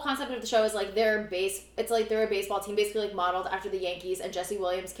 the whole concept of the show is like it's like they're a baseball team, basically like modeled after the Yankees, and Jesse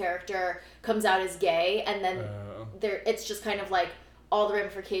Williams' character comes out as gay, and then it's just kind of like all the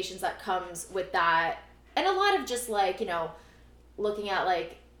ramifications that comes with that, and a lot of just like looking at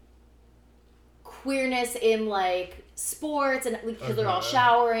like queerness in like sports, and because they're all Okay.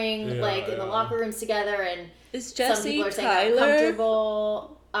 showering Yeah, like in the yeah. locker rooms together, and Is some Jesse people are saying Tyler?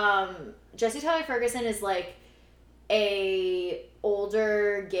 uncomfortable. Jesse Tyler Ferguson is like a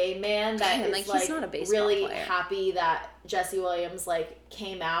older gay man that Yeah, is like, he's like not a baseball really player. happy that Jesse Williams like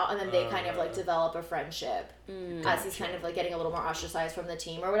came out, and then they kind of like develop a friendship as he's kind of like getting a little more ostracized from the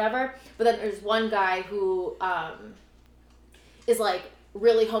team or whatever. But then there's one guy who is like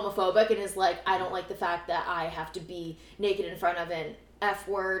really homophobic and is like, I don't like the fact that I have to be naked in front of an F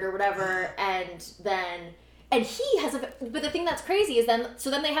word or whatever, and he has but the thing that's crazy is then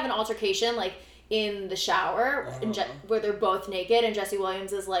they have an altercation like in the shower where they're both naked, and Jesse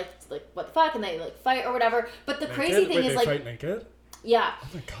Williams is like what the fuck, and they like fight or whatever. But the crazy thing Wait, is they like fight naked? yeah, Oh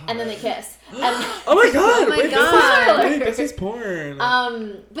my god. and then they kiss. And Oh my god! Oh my wait, God. This is porn.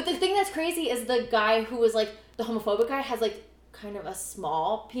 but the thing that's crazy is the guy who was like the homophobic guy has like kind of a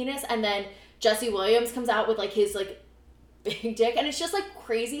small penis, and then Jesse Williams comes out with like his like big dick, and it's just like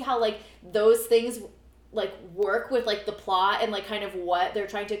crazy how like those things like work with like the plot and like kind of what they're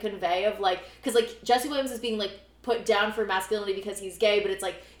trying to convey of like, because like Jesse Williams is being like put down for masculinity because he's gay, but it's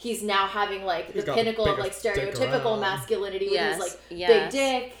like he's now having like He's the got pinnacle of like biggest dick stereotypical around. masculinity Yes, with his like yes. big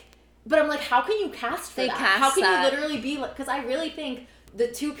dick. But I'm like, how can you cast for They that? cast How can that. you literally be like? Because I really think the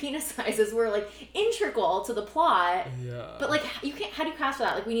two penis sizes were like integral to the plot. Yeah. But like, you can't. How do you cast for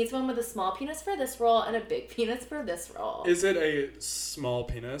that? Like, we need someone with a small penis for this role and a big penis for this role. Is it a small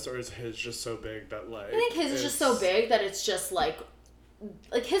penis, or is his just so big that like? I think his is just so big that it's just like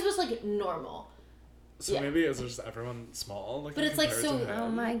his was like normal. So yeah. maybe is just everyone small? Like, But it's, like, compared so- to him? Oh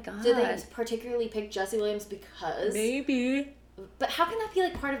my god. Did they particularly pick Jesse Williams because? Maybe. But how can that be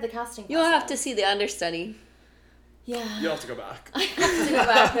like part of the casting? You'll have to process? see the understudy. Yeah. You'll have to go back. I have to go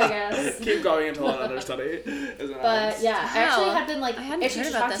back, I guess. Keep going until another study is announced. But yeah, I actually had been like I hadn't itching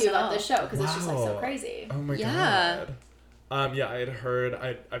heard to about talk to this you at about all. this show because it's just like so Wow. crazy. Oh my Yeah. god. Yeah, I had heard.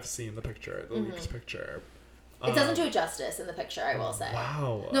 I've seen the picture, the leaked picture. It doesn't do it justice in the picture, I will say.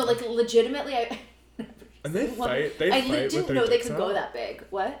 Wow. No, like legitimately, And they fight. They I fight didn't with their know they dicks could out? go that big.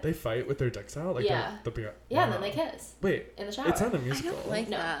 What? They fight with their dicks out. Like Yeah. The Yeah, and then wow. they kiss Wait. in the shower. It's not a I musical. don't like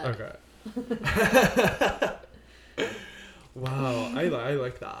No. that. Okay. Wow, I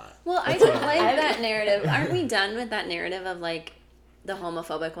like that. Well, I That's don't what- like that narrative. Aren't we done with that narrative of like the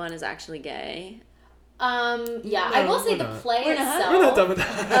homophobic one is actually gay? Yeah, No, I will say we're the not. play We're not? itself. We're not done with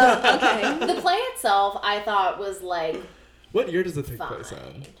that. Oh, okay. The play itself, I thought was like What year does it take fine. place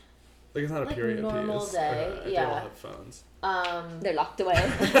in? Like it's not a Like period normal piece. day, Okay, They yeah. all have phones. They're locked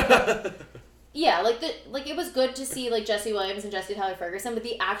away. Yeah, like it was good to see like Jesse Williams and Jesse Tyler Ferguson, but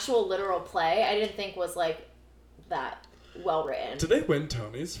the actual literal play I didn't think was like that well written. Did they win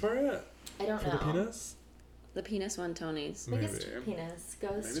Tonys for it? I don't For know. the penis? The penis won Tonys. Biggest Maybe. penis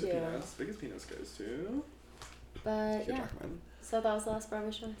goes Maybe the to. penis. Biggest penis goes to But Hugh yeah, Jackman. so that was the last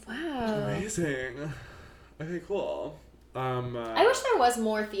Broadway show. Wow. Amazing. Okay, cool. I wish there was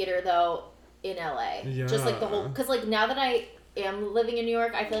more theater though in LA. Just like the whole, Yeah. because like now that I am living in New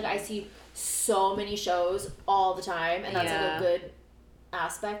York, I feel like I see so many shows all the time, and that's Yeah. like a good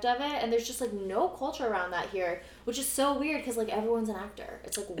aspect of it. And there's just like no culture around that here, which is so weird because like everyone's an actor.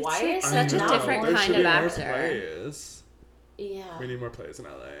 It's like why like is such there a not different more- There kind should of be more actor. plays. Yeah, We need more plays in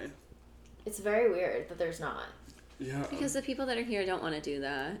LA. it's very weird that there's not. Yeah. Because the people that are here don't want to do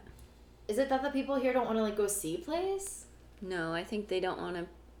that. Is it that the people here don't want to like go see plays? No, I think they don't want to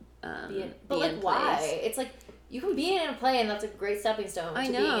Be in, but be like in why? plays. It's like you can be in a play and that's a great stepping stone I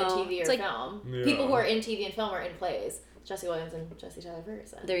to being in know. TV or It's like- film. Yeah. People who are in TV and film are in plays. Jesse Williams and Jesse Tyler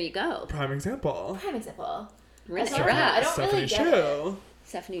Ferguson. There you go. Prime example. Prime example. Renee That's not- Rapp. I don't Stephanie really get Shu.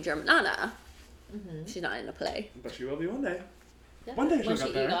 Stephanie Germanata. She's not in a play. But she will be one day. Yeah. One day she'll When get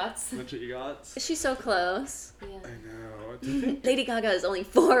she there. egots. When she egots. She's so close. Yeah. I know. Do you think? Lady Gaga is only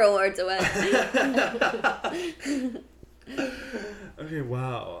 4 awards away. Okay,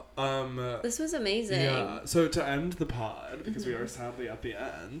 wow. This was amazing. Yeah. So to end the pod, because we are sadly at the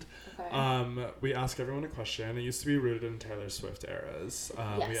end, Okay. we ask everyone a question. It used to be rooted in Taylor Swift eras. We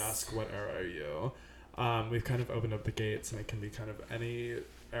Yes. ask, what era are you? We've kind of opened up the gates, and it can be kind of any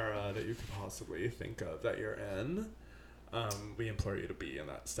era that you could possibly think of that you're in. We implore you to be in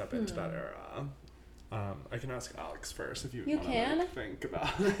that, step into that era. I can ask Alex first if you You wanna, can? like, think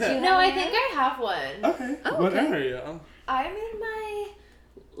about it. No, I think I have one. Okay. Oh, What okay. era are you? I'm in my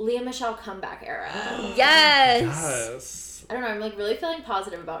Leah Michelle comeback era. Yes. Yes. I don't know. I'm like really feeling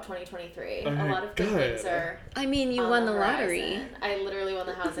positive about 2023. Okay, A lot of good things good. are. I mean, you on won the horizon. lottery. I literally won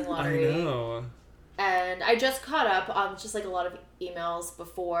the housing I lottery. know. And I just caught up on just like a lot of emails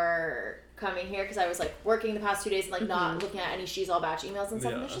before coming here because I was like working the past 2 days and like not looking at any She's All Batch emails and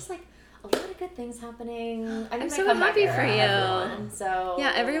stuff. And Yeah. there's just like a lot of good things happening. I'm my so comeback happy era, for you. everyone. So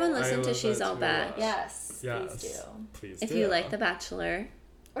Yeah, everyone I listen to love She's that All too. Batch. Yes, Yes. please do. Please If do. you like The Bachelor.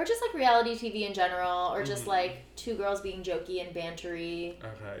 Or just like reality TV in general, or just like two girls being jokey and bantery.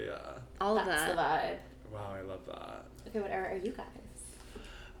 Okay, yeah. All of That's that. the vibe. Wow, I love that. Okay, what era are you guys?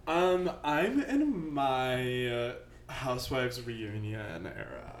 I'm in my Housewives reunion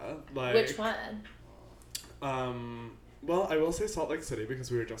era. Like, Which one? Well, I will say Salt Lake City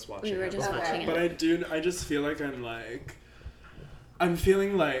because we were just watching. We were it just before. watching it. But I just feel like I'm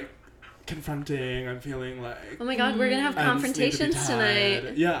feeling like confronting. I'm feeling like. Oh my god, we're gonna have ends need to be confrontations tied.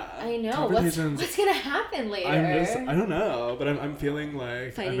 tonight. Yeah. I know. Confrontations. What's gonna happen later? I don't know, but I'm feeling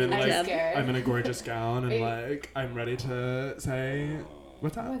like Fighting I'm in each like other. scared. I'm in a gorgeous gown and Are you- like I'm ready to say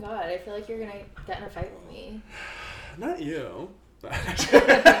what's Oh my up. god, I feel like you're gonna get in a fight with me. Not you. I know,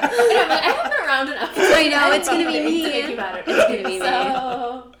 I'm like, I haven't been around enough. I know, it's gonna be to me. make you mad at me. It's gonna be me.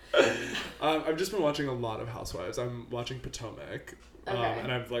 So, I've just been watching a lot of Housewives. I'm watching Potomac. Okay.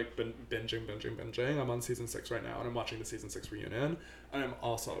 And I've like been binging. I'm on season 6 right now, and I'm watching the season 6 reunion. And I'm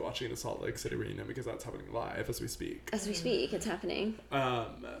also watching the Salt Lake City reunion because that's happening live as we speak. As we speak, it's happening.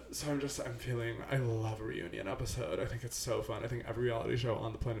 So I'm feeling, I love a reunion episode. I think it's so fun. I think every reality show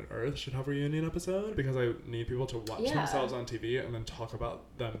on the planet Earth should have a reunion episode because I need people to watch Yeah. themselves on TV and then talk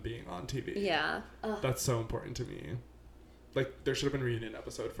about them being on TV. Yeah. That's so important to me. Like, there should have been a reunion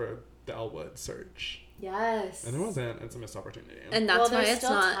episode for the Elwood search. yes. And there wasn't. It's a missed opportunity. And well, that's why there's it's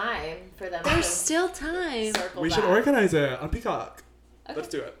still not. time for them There's to still time. circle we back. should organize it on Peacock. Okay. Let's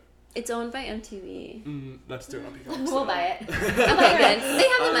do it. It's owned by MTV. Let's do it on Peacock. We'll buy it. Okay, good. They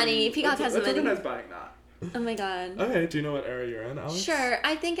have the money. Peacock has the Let's money. organize buying that. Oh my god. Okay, do you know what era you're in, Alex? Sure,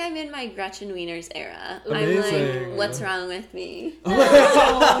 I think I'm in my Gretchen Wieners era. Amazing. I'm like, what's wrong with me? because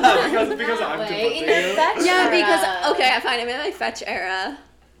That I'm way. conflicting In your you. fetch Yeah, era. because okay, fine. I'm in my fetch era.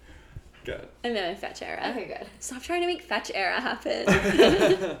 Good. I'm in my fetch era. Okay, good. Stop trying to make fetch era happen.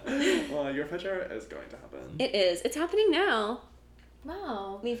 Well, your fetch era is going to happen. It is. It's happening now.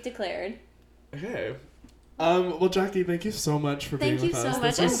 Wow. We've declared. Okay. Well, Jackie, thank you so much for being Thank you with so us.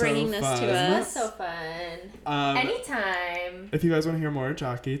 much This was and bringing this to fun. us. That's so fun. Um, Anytime. If you guys want to hear more of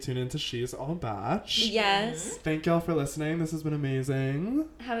Jackie, tune into She's All Batch. Yes. Thank y'all for listening. This has been amazing.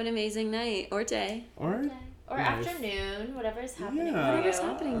 Have an amazing night or day. Or Or Life. afternoon, whatever's happening. Yeah. for Whatever's you.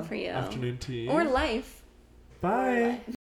 happening for you. afternoon tea. Or life. Bye.